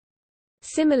philosophy.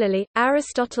 Similarly,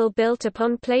 Aristotle built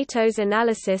upon Plato's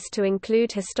analysis to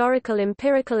include historical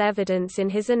empirical evidence in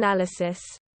his analysis.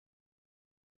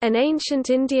 An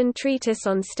ancient Indian treatise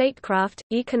on statecraft,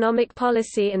 economic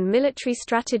policy and military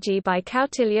strategy by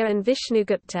Kautilya and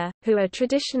Vishnugupta, who are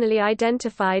traditionally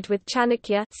identified with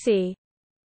Chanakya c.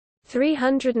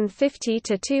 350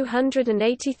 to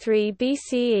 283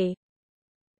 BCE.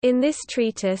 In this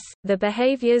treatise, the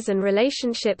behaviors and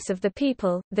relationships of the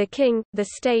people, the king, the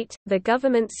state, the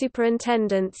government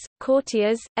superintendents,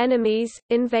 courtiers, enemies,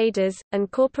 invaders, and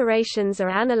corporations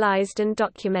are analyzed and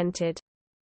documented.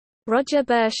 Roger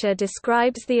Bersher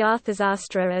describes the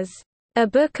Arthasastra as a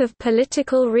book of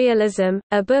political realism,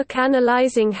 a book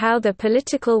analyzing how the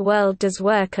political world does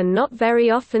work and not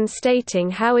very often stating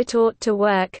how it ought to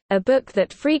work, a book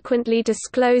that frequently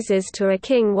discloses to a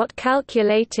king what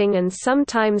calculating and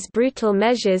sometimes brutal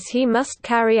measures he must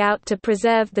carry out to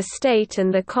preserve the state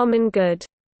and the common good.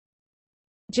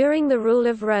 During the rule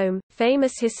of Rome,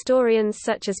 famous historians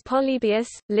such as Polybius,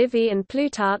 Livy and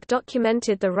Plutarch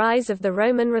documented the rise of the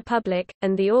Roman Republic,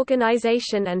 and the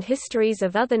organization and histories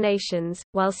of other nations,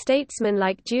 while statesmen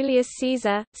like Julius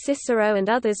Caesar, Cicero and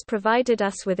others provided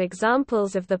us with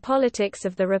examples of the politics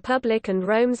of the Republic and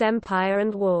Rome's empire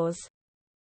and wars.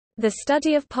 The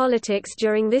study of politics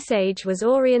during this age was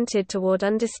oriented toward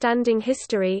understanding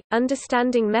history,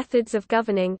 understanding methods of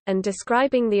governing, and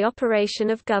describing the operation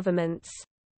of governments.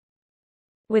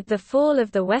 With the fall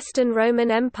of the Western Roman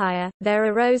Empire, there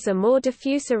arose a more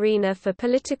diffuse arena for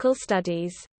political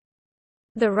studies.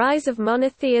 The rise of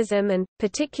monotheism and,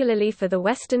 particularly for the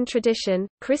Western tradition,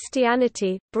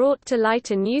 Christianity, brought to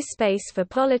light a new space for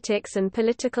politics and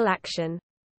political action.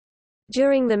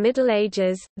 During the Middle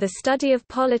Ages, the study of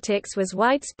politics was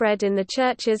widespread in the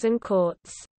churches and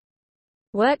courts.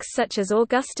 Works such as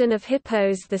Augustine of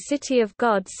Hippo's The City of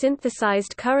God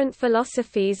synthesized current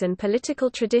philosophies and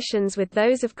political traditions with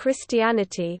those of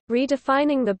Christianity,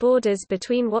 redefining the borders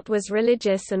between what was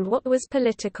religious and what was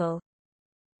political.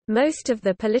 Most of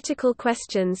the political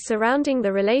questions surrounding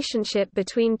the relationship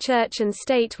between church and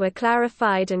state were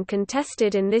clarified and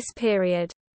contested in this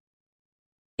period.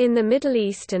 In the Middle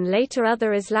East and later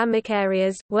other Islamic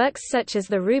areas, works such as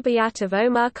the Rubaiyat of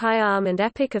Omar Khayyam and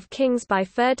Epic of Kings by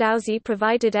Ferdowsi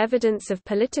provided evidence of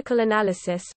political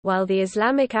analysis, while the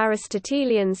Islamic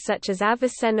Aristotelians such as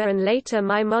Avicenna and later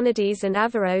Maimonides and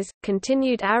Averroes,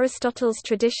 continued Aristotle's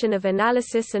tradition of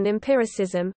analysis and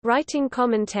empiricism, writing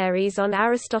commentaries on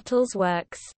Aristotle's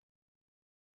works.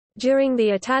 During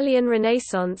the Italian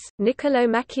Renaissance, Niccolò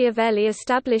Machiavelli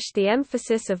established the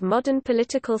emphasis of modern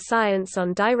political science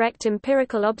on direct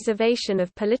empirical observation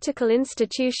of political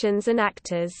institutions and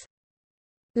actors.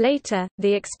 Later,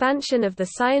 the expansion of the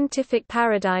scientific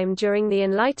paradigm during the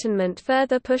Enlightenment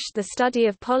further pushed the study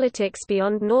of politics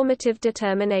beyond normative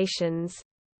determinations.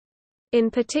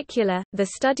 In particular,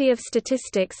 the study of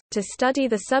statistics, to study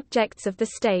the subjects of the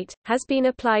state, has been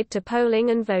applied to polling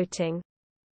and voting.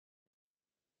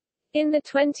 In the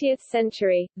 20th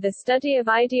century, the study of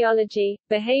ideology,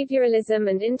 behavioralism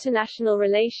and international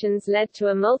relations led to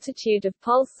a multitude of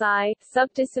pol-sci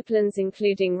subdisciplines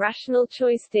including rational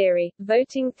choice theory,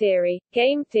 voting theory,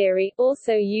 game theory,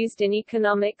 also used in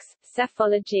economics,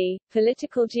 psephology,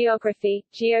 political geography,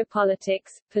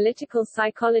 geopolitics, political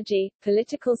psychology,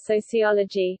 political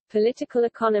sociology, political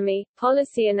economy,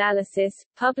 policy analysis,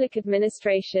 public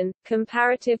administration,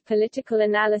 comparative political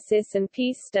analysis and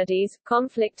peace studies,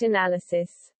 conflict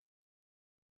analysis.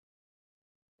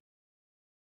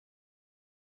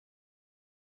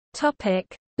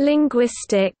 Topic: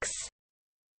 Linguistics.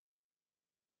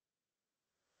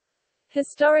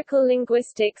 Historical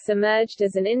linguistics emerged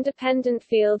as an independent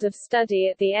field of study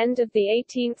at the end of the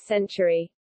 18th century.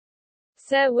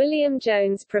 Sir William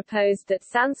Jones proposed that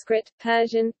Sanskrit,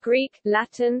 Persian, Greek,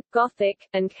 Latin, Gothic,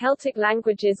 and Celtic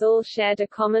languages all shared a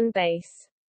common base.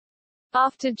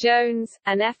 After Jones,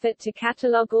 an effort to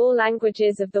catalogue all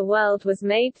languages of the world was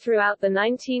made throughout the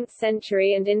 19th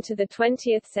century and into the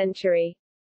 20th century.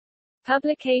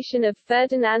 Publication of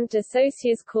Ferdinand de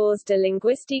Saussure's Cours de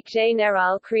linguistique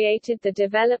générale created the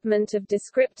development of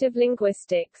descriptive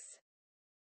linguistics.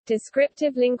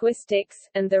 Descriptive linguistics,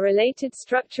 and the related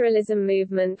structuralism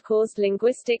movement caused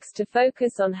linguistics to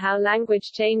focus on how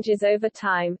language changes over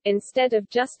time, instead of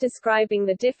just describing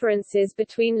the differences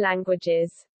between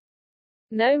languages.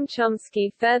 Noam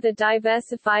Chomsky further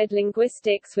diversified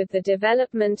linguistics with the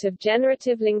development of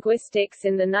generative linguistics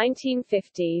in the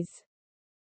 1950s.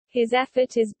 His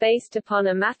effort is based upon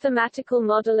a mathematical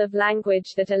model of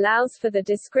language that allows for the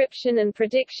description and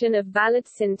prediction of valid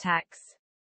syntax.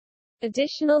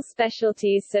 Additional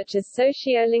specialties such as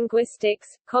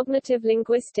sociolinguistics, cognitive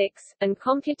linguistics, and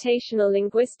computational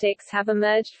linguistics have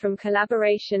emerged from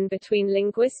collaboration between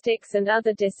linguistics and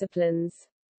other disciplines.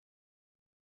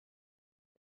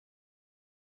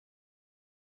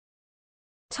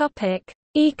 Topic: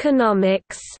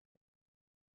 Economics.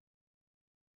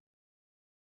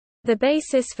 The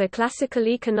basis for classical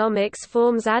economics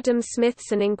forms Adam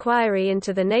Smith's An Inquiry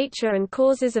into the Nature and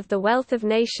Causes of the Wealth of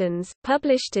Nations,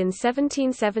 published in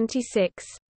 1776.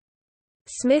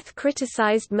 Smith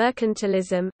criticized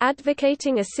mercantilism,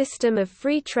 advocating a system of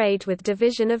free trade with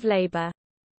division of labor.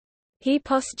 He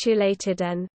postulated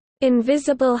an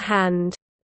invisible hand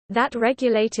that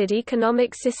regulated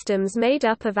economic systems made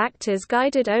up of actors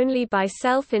guided only by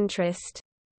self-interest.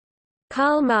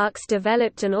 Karl Marx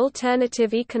developed an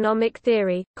alternative economic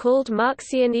theory, called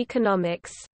Marxian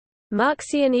economics.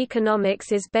 Marxian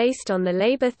economics is based on the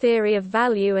labor theory of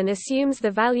value and assumes the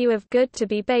value of good to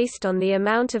be based on the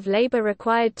amount of labor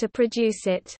required to produce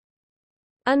it.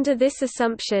 Under this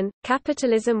assumption,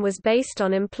 capitalism was based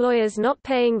on employers not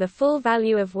paying the full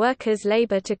value of workers'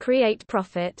 labor to create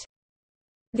profit.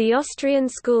 The Austrian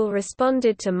school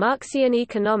responded to Marxian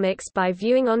economics by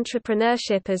viewing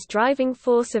entrepreneurship as driving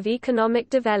force of economic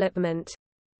development.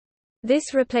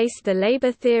 This replaced the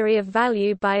labor theory of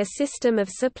value by a system of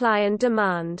supply and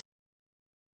demand.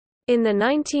 In the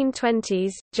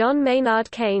 1920s, John Maynard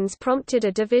Keynes prompted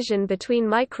a division between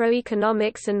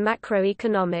microeconomics and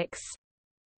macroeconomics.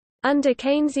 Under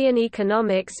Keynesian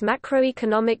economics,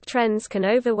 macroeconomic trends can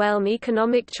overwhelm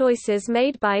economic choices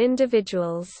made by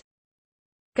individuals.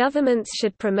 Governments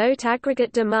should promote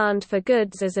aggregate demand for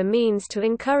goods as a means to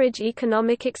encourage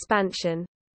economic expansion.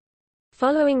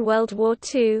 Following World War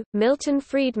II, Milton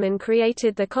Friedman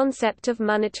created the concept of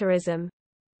monetarism.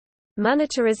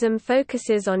 Monetarism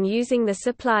focuses on using the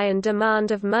supply and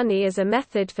demand of money as a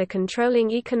method for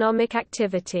controlling economic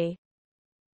activity.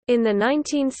 In the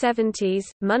 1970s,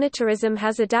 monetarism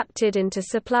has adapted into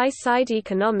supply-side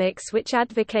economics, which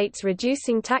advocates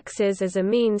reducing taxes as a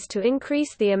means to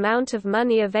increase the amount of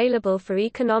money available for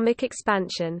economic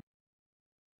expansion.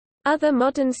 Other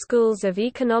modern schools of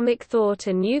economic thought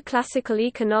are New Classical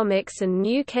Economics and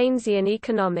New Keynesian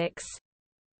Economics.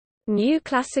 New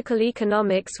Classical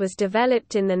Economics was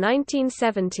developed in the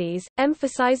 1970s,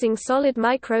 emphasizing solid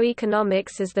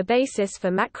microeconomics as the basis for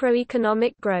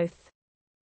macroeconomic growth.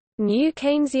 New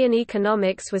Keynesian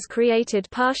economics was created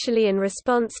partially in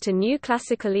response to New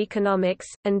Classical Economics,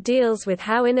 and deals with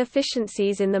how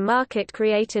inefficiencies in the market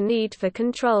create a need for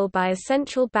control by a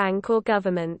central bank or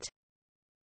government.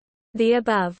 The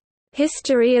above,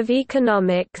 "history of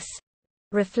economics",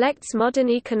 reflects modern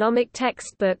economic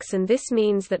textbooks, and this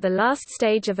means that the last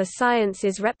stage of a science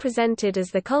is represented as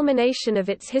the culmination of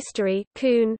its history.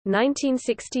 Kuhn,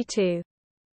 1962.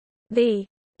 The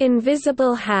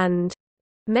 "invisible hand"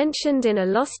 mentioned in a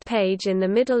lost page in the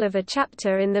middle of a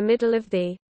chapter in the middle of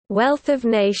the Wealth of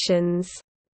Nations,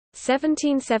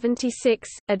 1776,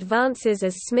 advances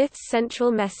as Smith's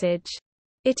central message.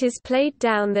 It is played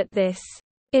down that this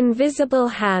invisible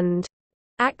hand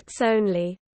acts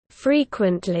only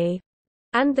frequently,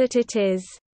 and that it is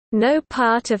no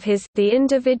part of the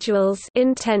individual's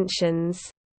intentions,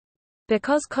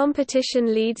 because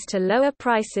competition leads to lower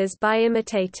prices by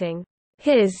imitating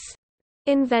his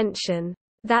invention.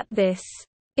 That this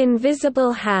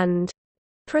invisible hand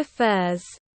prefers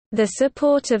the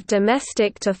support of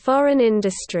domestic to foreign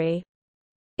industry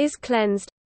is cleansed,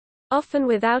 often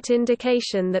without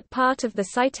indication that part of the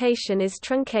citation is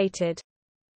truncated.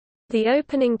 The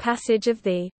opening passage of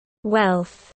the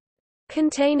Wealth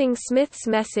containing Smith's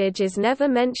message is never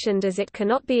mentioned as it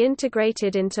cannot be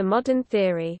integrated into modern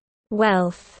theory.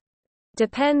 Wealth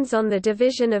depends on the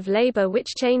division of labor,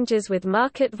 which changes with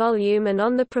market volume, and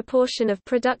on the proportion of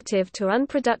productive to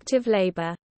unproductive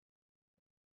labor.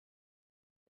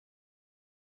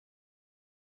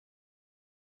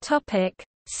 Topic: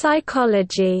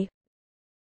 Psychology.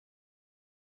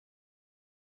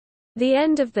 The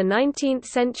end of the 19th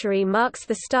century marks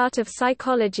the start of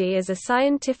psychology as a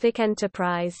scientific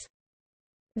enterprise.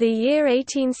 The year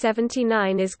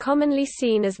 1879 is commonly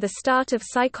seen as the start of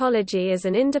psychology as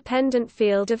an independent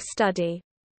field of study.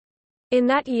 In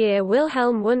that year,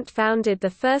 Wilhelm Wundt founded the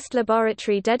first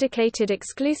laboratory dedicated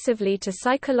exclusively to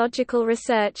psychological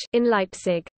research in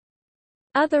Leipzig.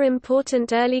 Other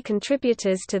important early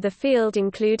contributors to the field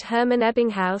include Hermann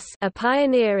Ebbinghaus, a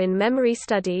pioneer in memory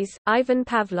studies, Ivan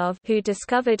Pavlov, who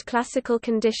discovered classical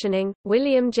conditioning,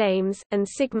 William James, and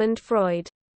Sigmund Freud.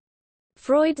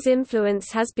 Freud's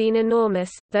influence has been enormous,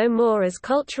 though more as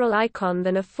cultural icon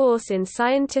than a force in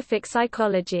scientific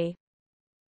psychology.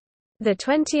 The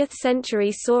 20th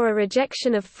century saw a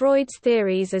rejection of Freud's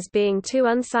theories as being too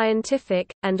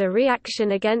unscientific, and a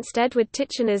reaction against Edward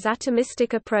Titchener's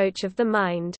atomistic approach of the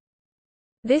mind.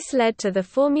 This led to the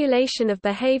formulation of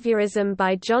behaviorism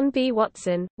by John B.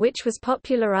 Watson, which was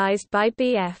popularized by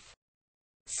B.F.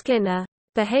 Skinner.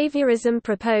 Behaviorism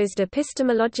proposed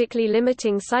epistemologically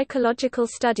limiting psychological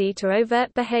study to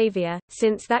overt behavior,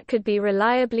 since that could be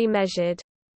reliably measured.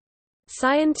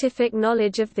 Scientific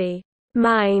knowledge of the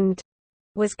mind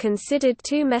was considered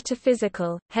too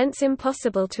metaphysical, hence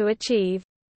impossible to achieve.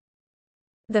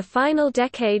 The final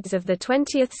decades of the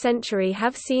 20th century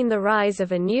have seen the rise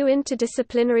of a new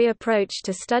interdisciplinary approach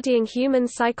to studying human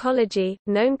psychology,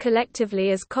 known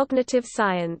collectively as cognitive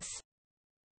science.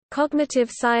 Cognitive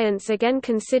science again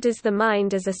considers the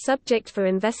mind as a subject for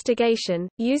investigation,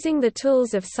 using the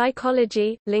tools of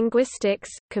psychology, linguistics,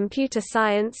 computer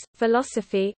science,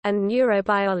 philosophy, and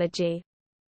neurobiology.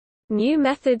 New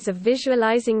methods of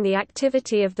visualizing the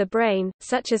activity of the brain,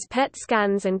 such as PET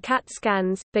scans and CAT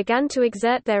scans, began to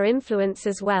exert their influence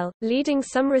as well, leading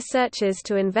some researchers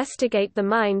to investigate the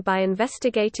mind by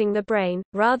investigating the brain,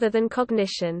 rather than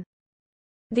cognition.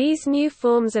 These new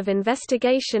forms of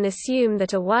investigation assume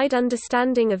that a wide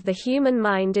understanding of the human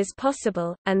mind is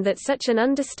possible, and that such an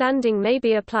understanding may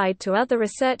be applied to other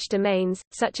research domains,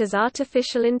 such as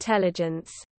artificial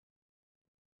intelligence.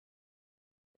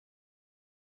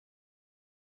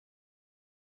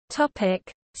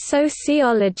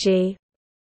 Sociology.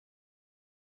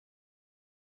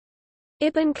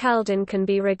 Ibn Khaldun can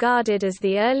be regarded as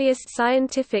the earliest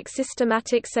scientific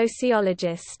systematic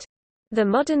sociologist. The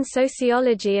modern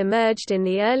sociology emerged in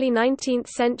the early 19th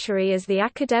century as the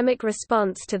academic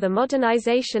response to the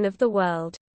modernization of the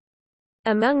world.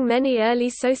 Among many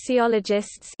early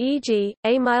sociologists, e.g.,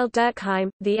 Emil Durkheim,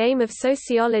 the aim of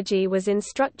sociology was in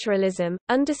structuralism,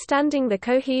 understanding the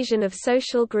cohesion of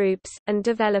social groups, and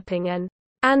developing an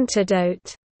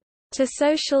antidote to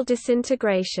social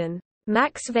disintegration.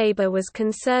 Max Weber was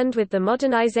concerned with the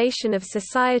modernization of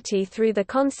society through the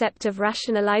concept of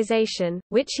rationalization,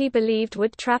 which he believed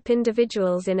would trap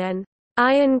individuals in an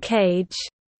iron cage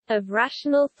of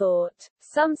rational thought.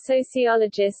 Some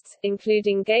sociologists,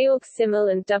 including Georg Simmel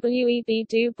and W. E. B.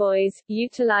 Du Bois,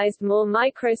 utilized more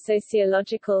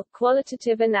microsociological,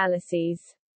 qualitative analyses.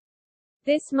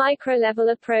 This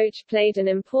micro-level approach played an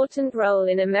important role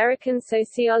in American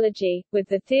sociology, with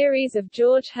the theories of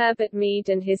George Herbert Mead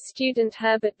and his student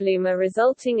Herbert Blumer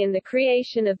resulting in the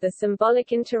creation of the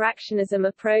symbolic interactionism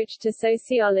approach to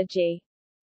sociology.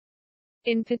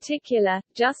 In particular,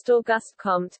 Just-Auguste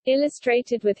Comte,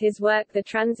 illustrated with his work the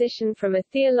transition from a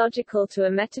theological to a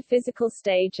metaphysical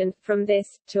stage and, from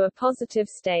this, to a positive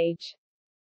stage.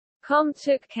 Comte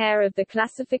took care of the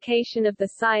classification of the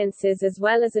sciences as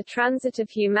well as a transit of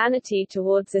humanity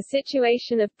towards a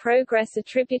situation of progress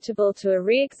attributable to a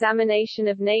re-examination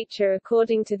of nature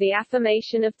according to the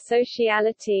affirmation of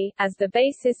sociality, as the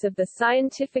basis of the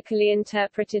scientifically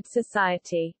interpreted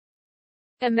society.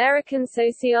 American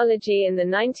sociology in the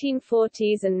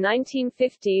 1940s and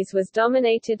 1950s was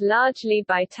dominated largely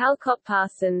by Talcott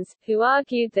Parsons, who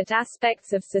argued that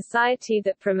aspects of society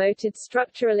that promoted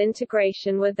structural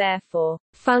integration were therefore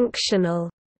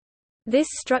functional. This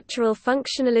structural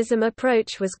functionalism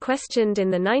approach was questioned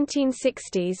in the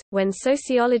 1960s, when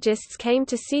sociologists came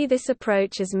to see this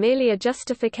approach as merely a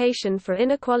justification for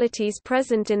inequalities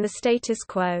present in the status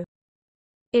quo.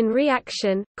 In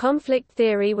reaction, conflict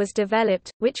theory was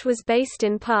developed, which was based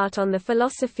in part on the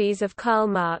philosophies of Karl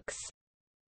Marx.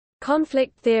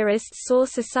 Conflict theorists saw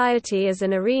society as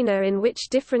an arena in which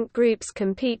different groups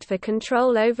compete for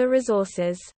control over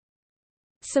resources.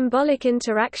 Symbolic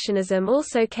interactionism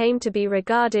also came to be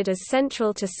regarded as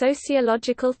central to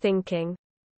sociological thinking.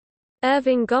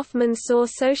 Irving Goffman saw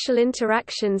social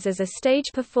interactions as a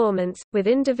stage performance, with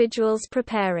individuals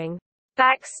preparing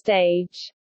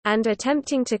backstage and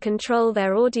attempting to control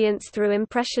their audience through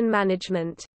impression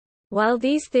management. While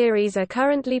these theories are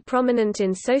currently prominent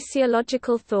in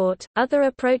sociological thought, other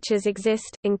approaches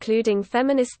exist, including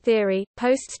feminist theory,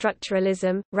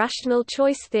 post-structuralism, rational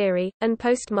choice theory, and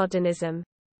postmodernism.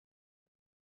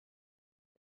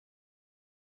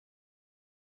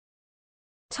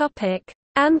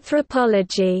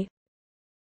 Anthropology.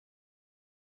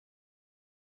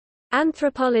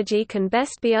 Anthropology can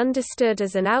best be understood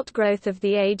as an outgrowth of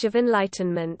the Age of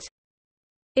Enlightenment.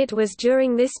 It was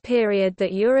during this period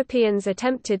that Europeans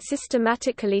attempted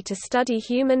systematically to study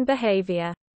human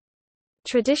behavior.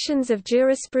 Traditions of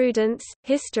jurisprudence,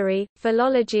 history,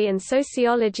 philology and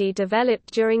sociology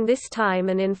developed during this time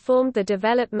and informed the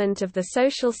development of the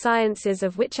social sciences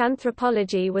of which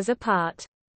anthropology was a part.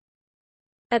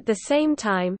 At the same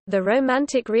time, the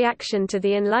Romantic reaction to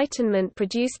the Enlightenment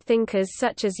produced thinkers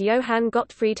such as Johann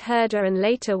Gottfried Herder and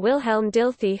later Wilhelm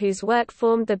Dilthey, whose work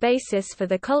formed the basis for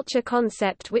the culture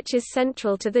concept which is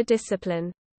central to the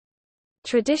discipline.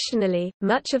 Traditionally,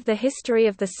 much of the history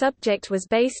of the subject was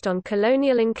based on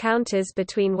colonial encounters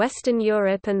between Western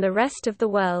Europe and the rest of the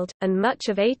world, and much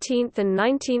of 18th and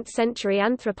 19th century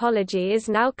anthropology is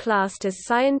now classed as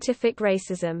scientific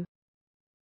racism.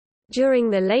 During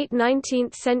the late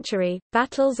 19th century,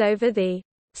 battles over the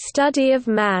study of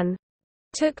man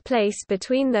took place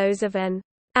between those of an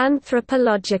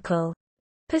anthropological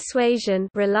persuasion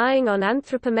relying on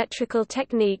anthropometrical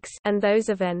techniques and those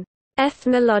of an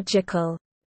ethnological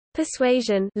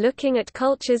persuasion looking at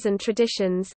cultures and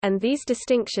traditions, and these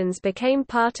distinctions became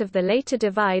part of the later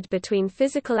divide between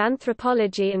physical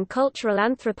anthropology and cultural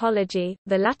anthropology,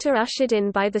 the latter ushered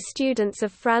in by the students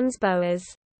of Franz Boas.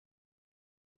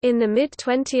 In the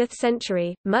mid-20th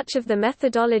century, much of the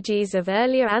methodologies of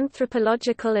earlier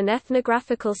anthropological and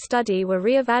ethnographical study were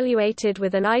re-evaluated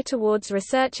with an eye towards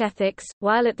research ethics,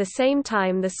 while at the same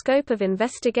time the scope of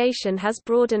investigation has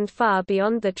broadened far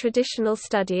beyond the traditional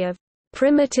study of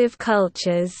primitive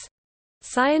cultures.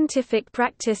 Scientific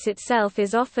practice itself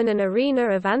is often an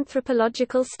arena of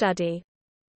anthropological study.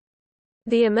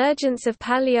 The emergence of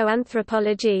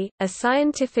paleoanthropology, a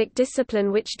scientific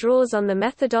discipline which draws on the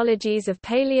methodologies of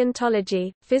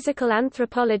paleontology, physical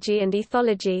anthropology and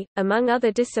ethology, among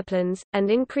other disciplines,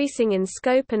 and increasing in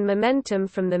scope and momentum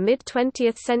from the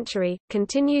mid-20th century,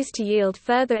 continues to yield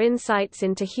further insights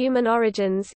into human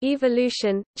origins,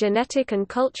 evolution, genetic and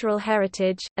cultural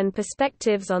heritage, and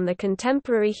perspectives on the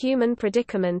contemporary human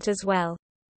predicament as well.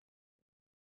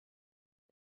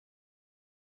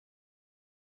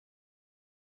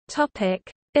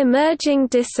 Emerging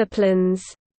disciplines.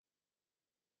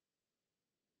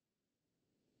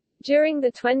 During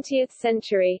the 20th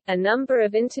century, a number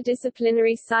of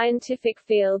interdisciplinary scientific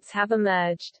fields have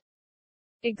emerged.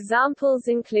 Examples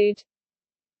include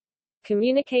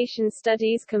communication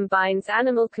studies combines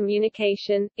animal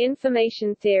communication,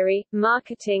 information theory,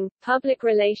 marketing, public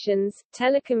relations,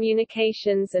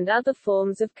 telecommunications and other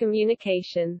forms of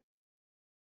communication.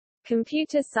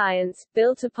 Computer science,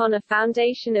 built upon a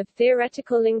foundation of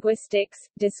theoretical linguistics,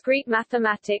 discrete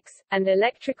mathematics, and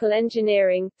electrical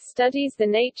engineering, studies the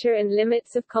nature and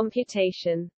limits of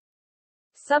computation.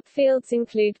 Subfields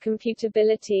include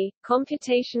computability,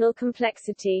 computational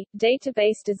complexity,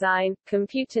 database design,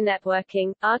 computer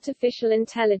networking, artificial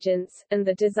intelligence, and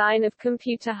the design of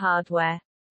computer hardware.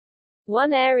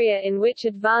 One area in which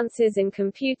advances in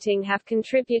computing have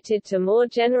contributed to more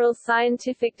general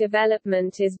scientific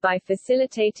development is by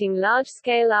facilitating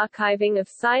large-scale archiving of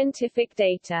scientific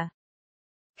data.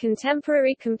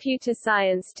 Contemporary computer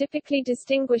science typically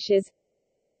distinguishes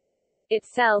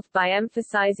itself by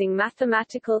emphasizing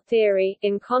mathematical theory,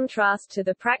 in contrast to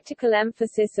the practical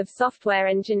emphasis of software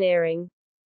engineering.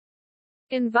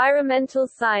 Environmental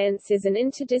science is an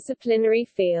interdisciplinary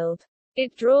field.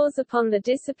 It draws upon the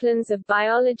disciplines of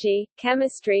biology,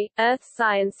 chemistry, earth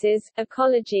sciences,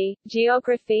 ecology,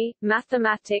 geography,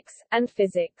 mathematics, and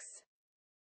physics.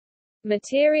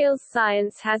 Materials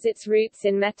science has its roots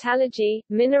in metallurgy,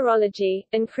 mineralogy,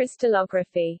 and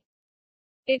crystallography.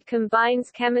 It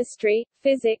combines chemistry,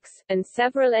 physics, and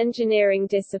several engineering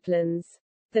disciplines.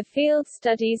 The field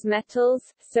studies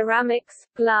metals, ceramics,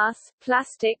 glass,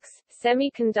 plastics,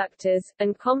 semiconductors,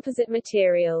 and composite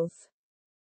materials.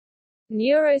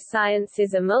 Neuroscience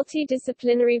is a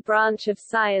multidisciplinary branch of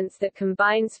science that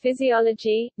combines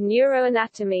physiology,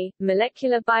 neuroanatomy,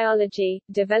 molecular biology,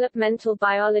 developmental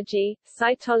biology,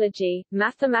 cytology,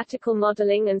 mathematical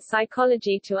modeling and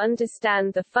psychology to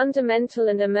understand the fundamental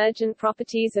and emergent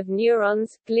properties of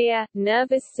neurons, glia,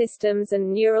 nervous systems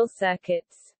and neural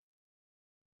circuits.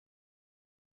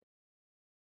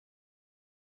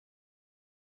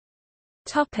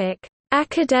 Topic: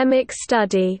 Academic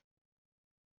study.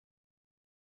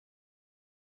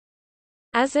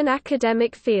 As an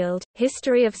academic field,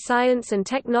 history of science and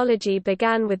technology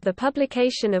began with the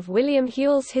publication of William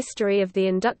Whewell's History of the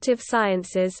Inductive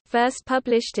Sciences, first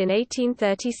published in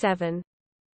 1837.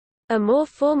 A more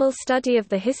formal study of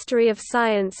the history of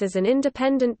science as an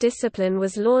independent discipline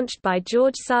was launched by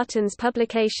George Sarton's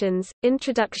publications,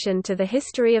 Introduction to the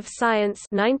History of Science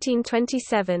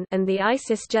 1927 and the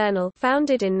ISIS Journal,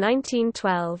 founded in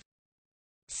 1912.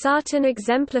 Sarton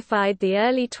exemplified the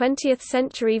early 20th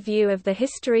century view of the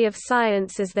history of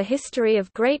science as the history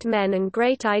of great men and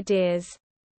great ideas.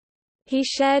 He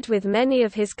shared with many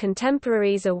of his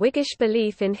contemporaries a Whiggish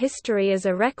belief in history as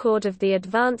a record of the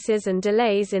advances and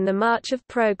delays in the march of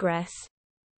progress.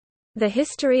 The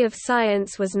history of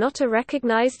science was not a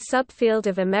recognized subfield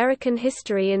of American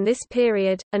history in this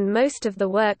period, and most of the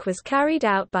work was carried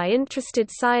out by interested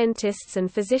scientists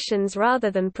and physicians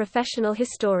rather than professional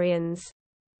historians.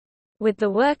 With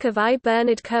the work of I.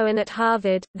 Bernard Cohen at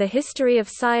Harvard, the history of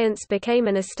science became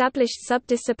an established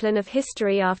subdiscipline of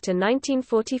history after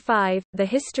 1945. The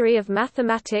history of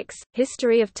mathematics,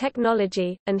 history of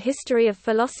technology, and history of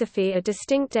philosophy are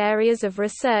distinct areas of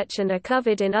research and are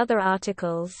covered in other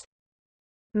articles.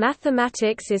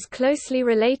 Mathematics is closely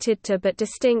related to but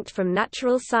distinct from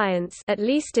natural science, at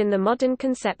least in the modern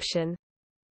conception.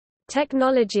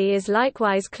 Technology is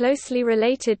likewise closely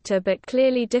related to but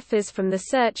clearly differs from the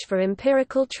search for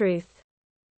empirical truth.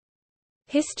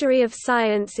 History of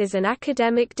science is an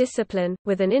academic discipline,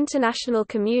 with an international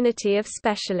community of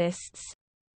specialists.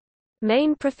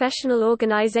 Main professional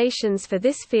organisations for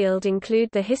this field include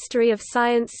the History of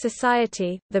Science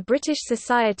Society, the British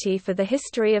Society for the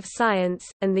History of Science,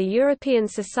 and the European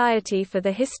Society for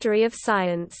the History of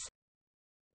Science.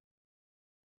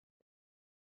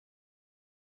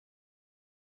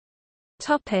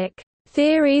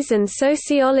 Theories and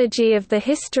sociology of the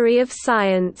history of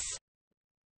science.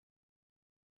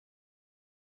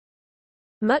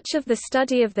 Much of the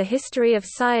study of the history of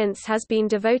science has been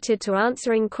devoted to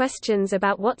answering questions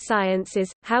about what science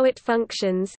is, how it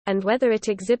functions, and whether it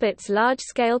exhibits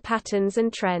large-scale patterns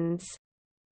and trends.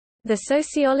 The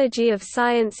sociology of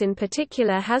science in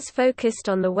particular has focused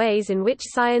on the ways in which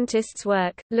scientists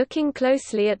work, looking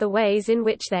closely at the ways in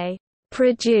which they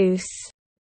produce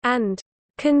and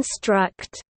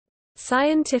construct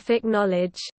scientific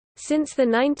knowledge. Since the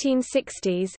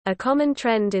 1960s, a common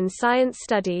trend in science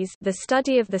studies, the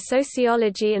study of the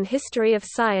sociology and history of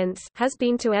science, has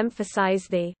been to emphasize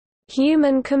the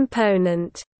human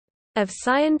component of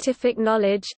scientific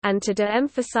knowledge, and to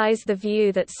de-emphasize the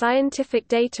view that scientific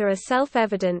data are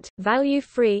self-evident,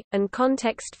 value-free, and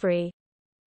context-free.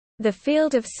 The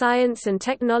field of science and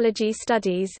technology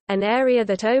studies, an area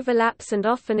that overlaps and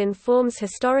often informs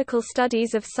historical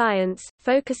studies of science,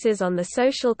 focuses on the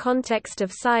social context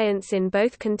of science in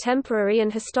both contemporary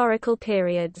and historical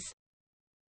periods.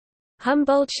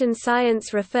 Humboldtian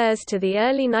science refers to the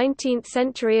early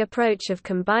 19th-century approach of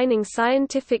combining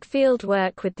scientific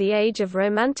fieldwork with the Age of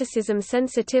Romanticism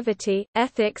sensitivity,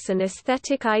 ethics and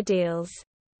aesthetic ideals.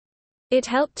 It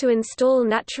helped to install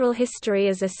natural history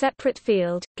as a separate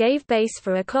field, gave base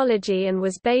for ecology, and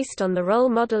was based on the role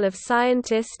model of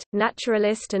scientist,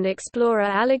 naturalist and explorer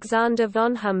Alexander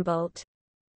von Humboldt.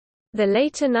 The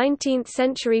later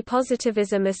 19th-century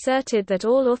positivism asserted that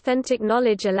all authentic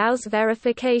knowledge allows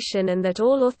verification and that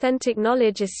all authentic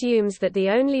knowledge assumes that the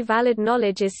only valid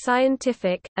knowledge is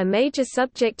scientific. A major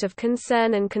subject of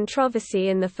concern and controversy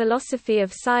in the philosophy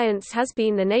of science has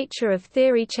been the nature of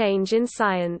theory change in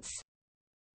science.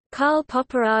 Karl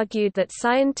Popper argued that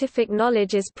scientific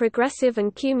knowledge is progressive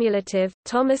and cumulative,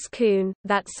 Thomas Kuhn,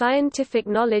 that scientific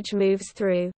knowledge moves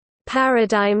through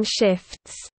paradigm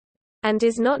shifts and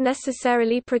is not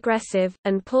necessarily progressive,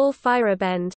 and Paul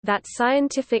Feyerabend, that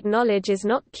scientific knowledge is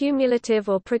not cumulative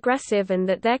or progressive and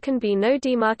that there can be no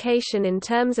demarcation in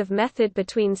terms of method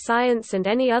between science and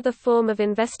any other form of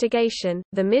investigation.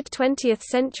 The mid-20th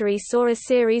century saw a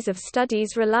series of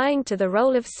studies relying to the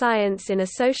role of science in a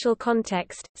social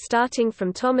context, starting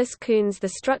from Thomas Kuhn's The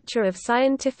Structure of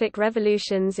Scientific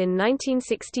Revolutions in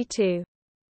 1962.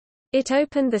 It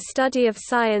opened the study of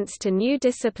science to new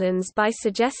disciplines by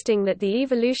suggesting that the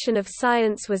evolution of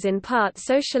science was in part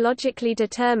sociologically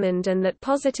determined and that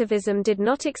positivism did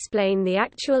not explain the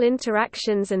actual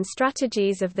interactions and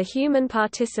strategies of the human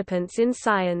participants in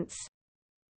science.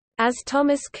 As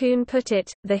Thomas Kuhn put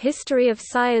it, the history of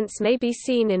science may be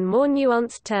seen in more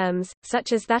nuanced terms,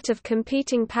 such as that of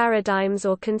competing paradigms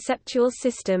or conceptual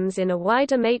systems in a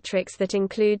wider matrix that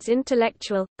includes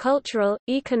intellectual, cultural,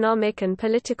 economic and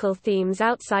political themes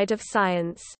outside of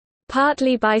science.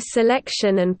 Partly by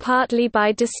selection and partly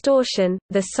by distortion,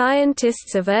 the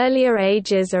scientists of earlier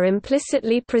ages are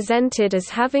implicitly presented as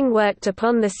having worked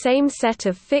upon the same set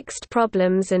of fixed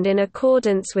problems and in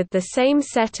accordance with the same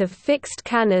set of fixed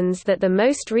canons that the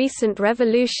most recent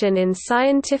revolution in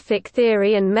scientific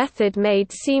theory and method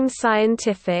made seem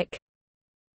scientific.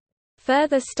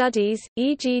 Further studies,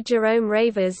 e.g. Jerome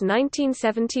Raver's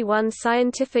 1971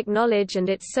 Scientific Knowledge and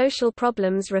Its Social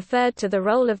Problems, referred to the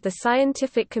role of the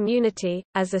scientific community,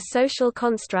 as a social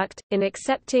construct, in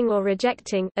accepting or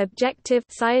rejecting objective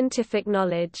scientific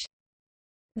knowledge.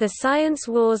 The science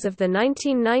wars of the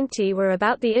 1990s were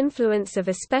about the influence of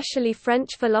especially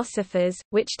French philosophers,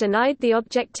 which denied the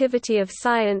objectivity of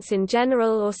science in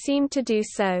general or seemed to do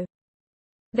so.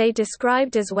 They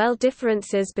described as well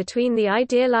differences between the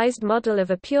idealized model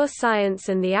of a pure science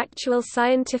and the actual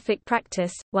scientific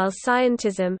practice, while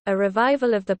scientism, a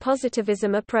revival of the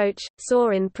positivism approach, saw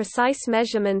in precise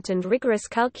measurement and rigorous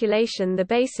calculation the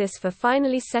basis for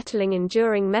finally settling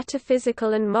enduring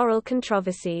metaphysical and moral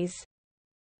controversies.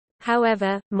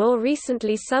 However, more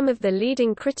recently some of the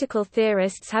leading critical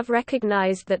theorists have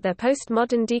recognized that their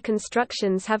postmodern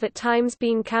deconstructions have at times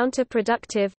been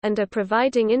counterproductive, and are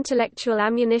providing intellectual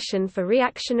ammunition for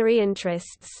reactionary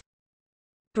interests.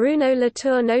 Bruno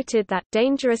Latour noted that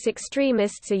dangerous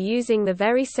extremists are using the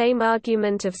very same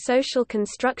argument of social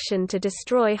construction to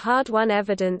destroy hard-won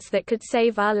evidence that could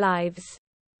save our lives.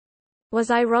 Was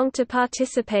I wrong to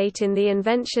participate in the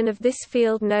invention of this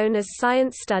field known as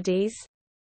science studies?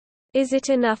 Is it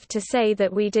enough to say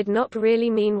that we did not really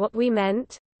mean what we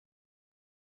meant?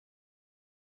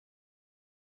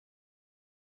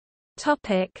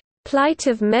 Plight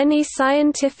of many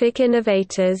scientific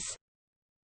innovators.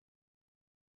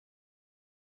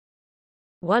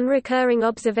 One recurring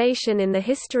observation in the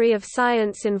history of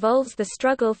science involves the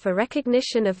struggle for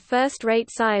recognition of first-rate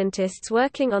scientists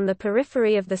working on the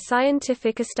periphery of the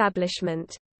scientific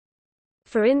establishment.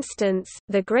 For instance,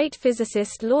 the great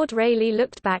physicist Lord Rayleigh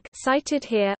looked back, cited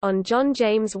here, on John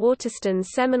James Waterston's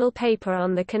seminal paper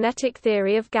on the kinetic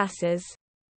theory of gases.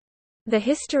 The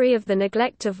history of the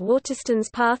neglect of Waterston's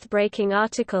path-breaking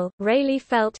article, Rayleigh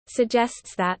felt,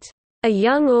 suggests that a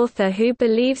young author who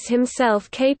believes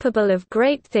himself capable of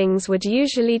great things would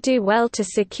usually do well to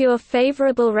secure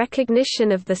favorable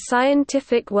recognition of the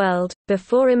scientific world,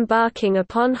 before embarking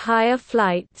upon higher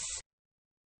flights.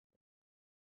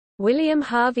 William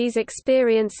Harvey's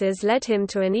experiences led him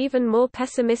to an even more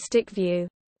pessimistic view.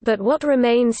 But what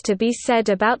remains to be said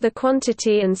about the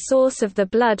quantity and source of the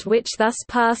blood which thus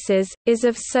passes, is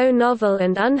of so novel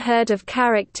and unheard of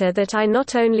character that I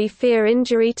not only fear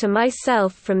injury to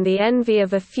myself from the envy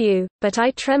of a few, but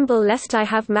I tremble lest I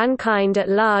have mankind at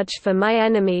large for my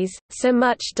enemies, so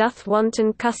much doth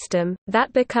wanton custom,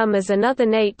 that become as another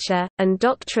nature, and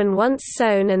doctrine once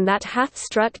sown and that hath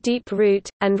struck deep root,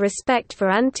 and respect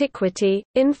for antiquity,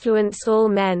 influence all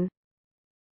men.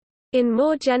 In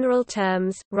more general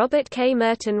terms, Robert K.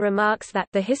 Merton remarks that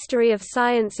the history of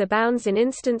science abounds in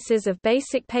instances of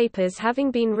basic papers having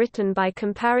been written by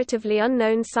comparatively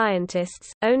unknown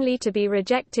scientists, only to be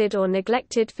rejected or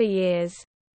neglected for years.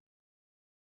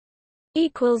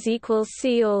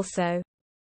 See also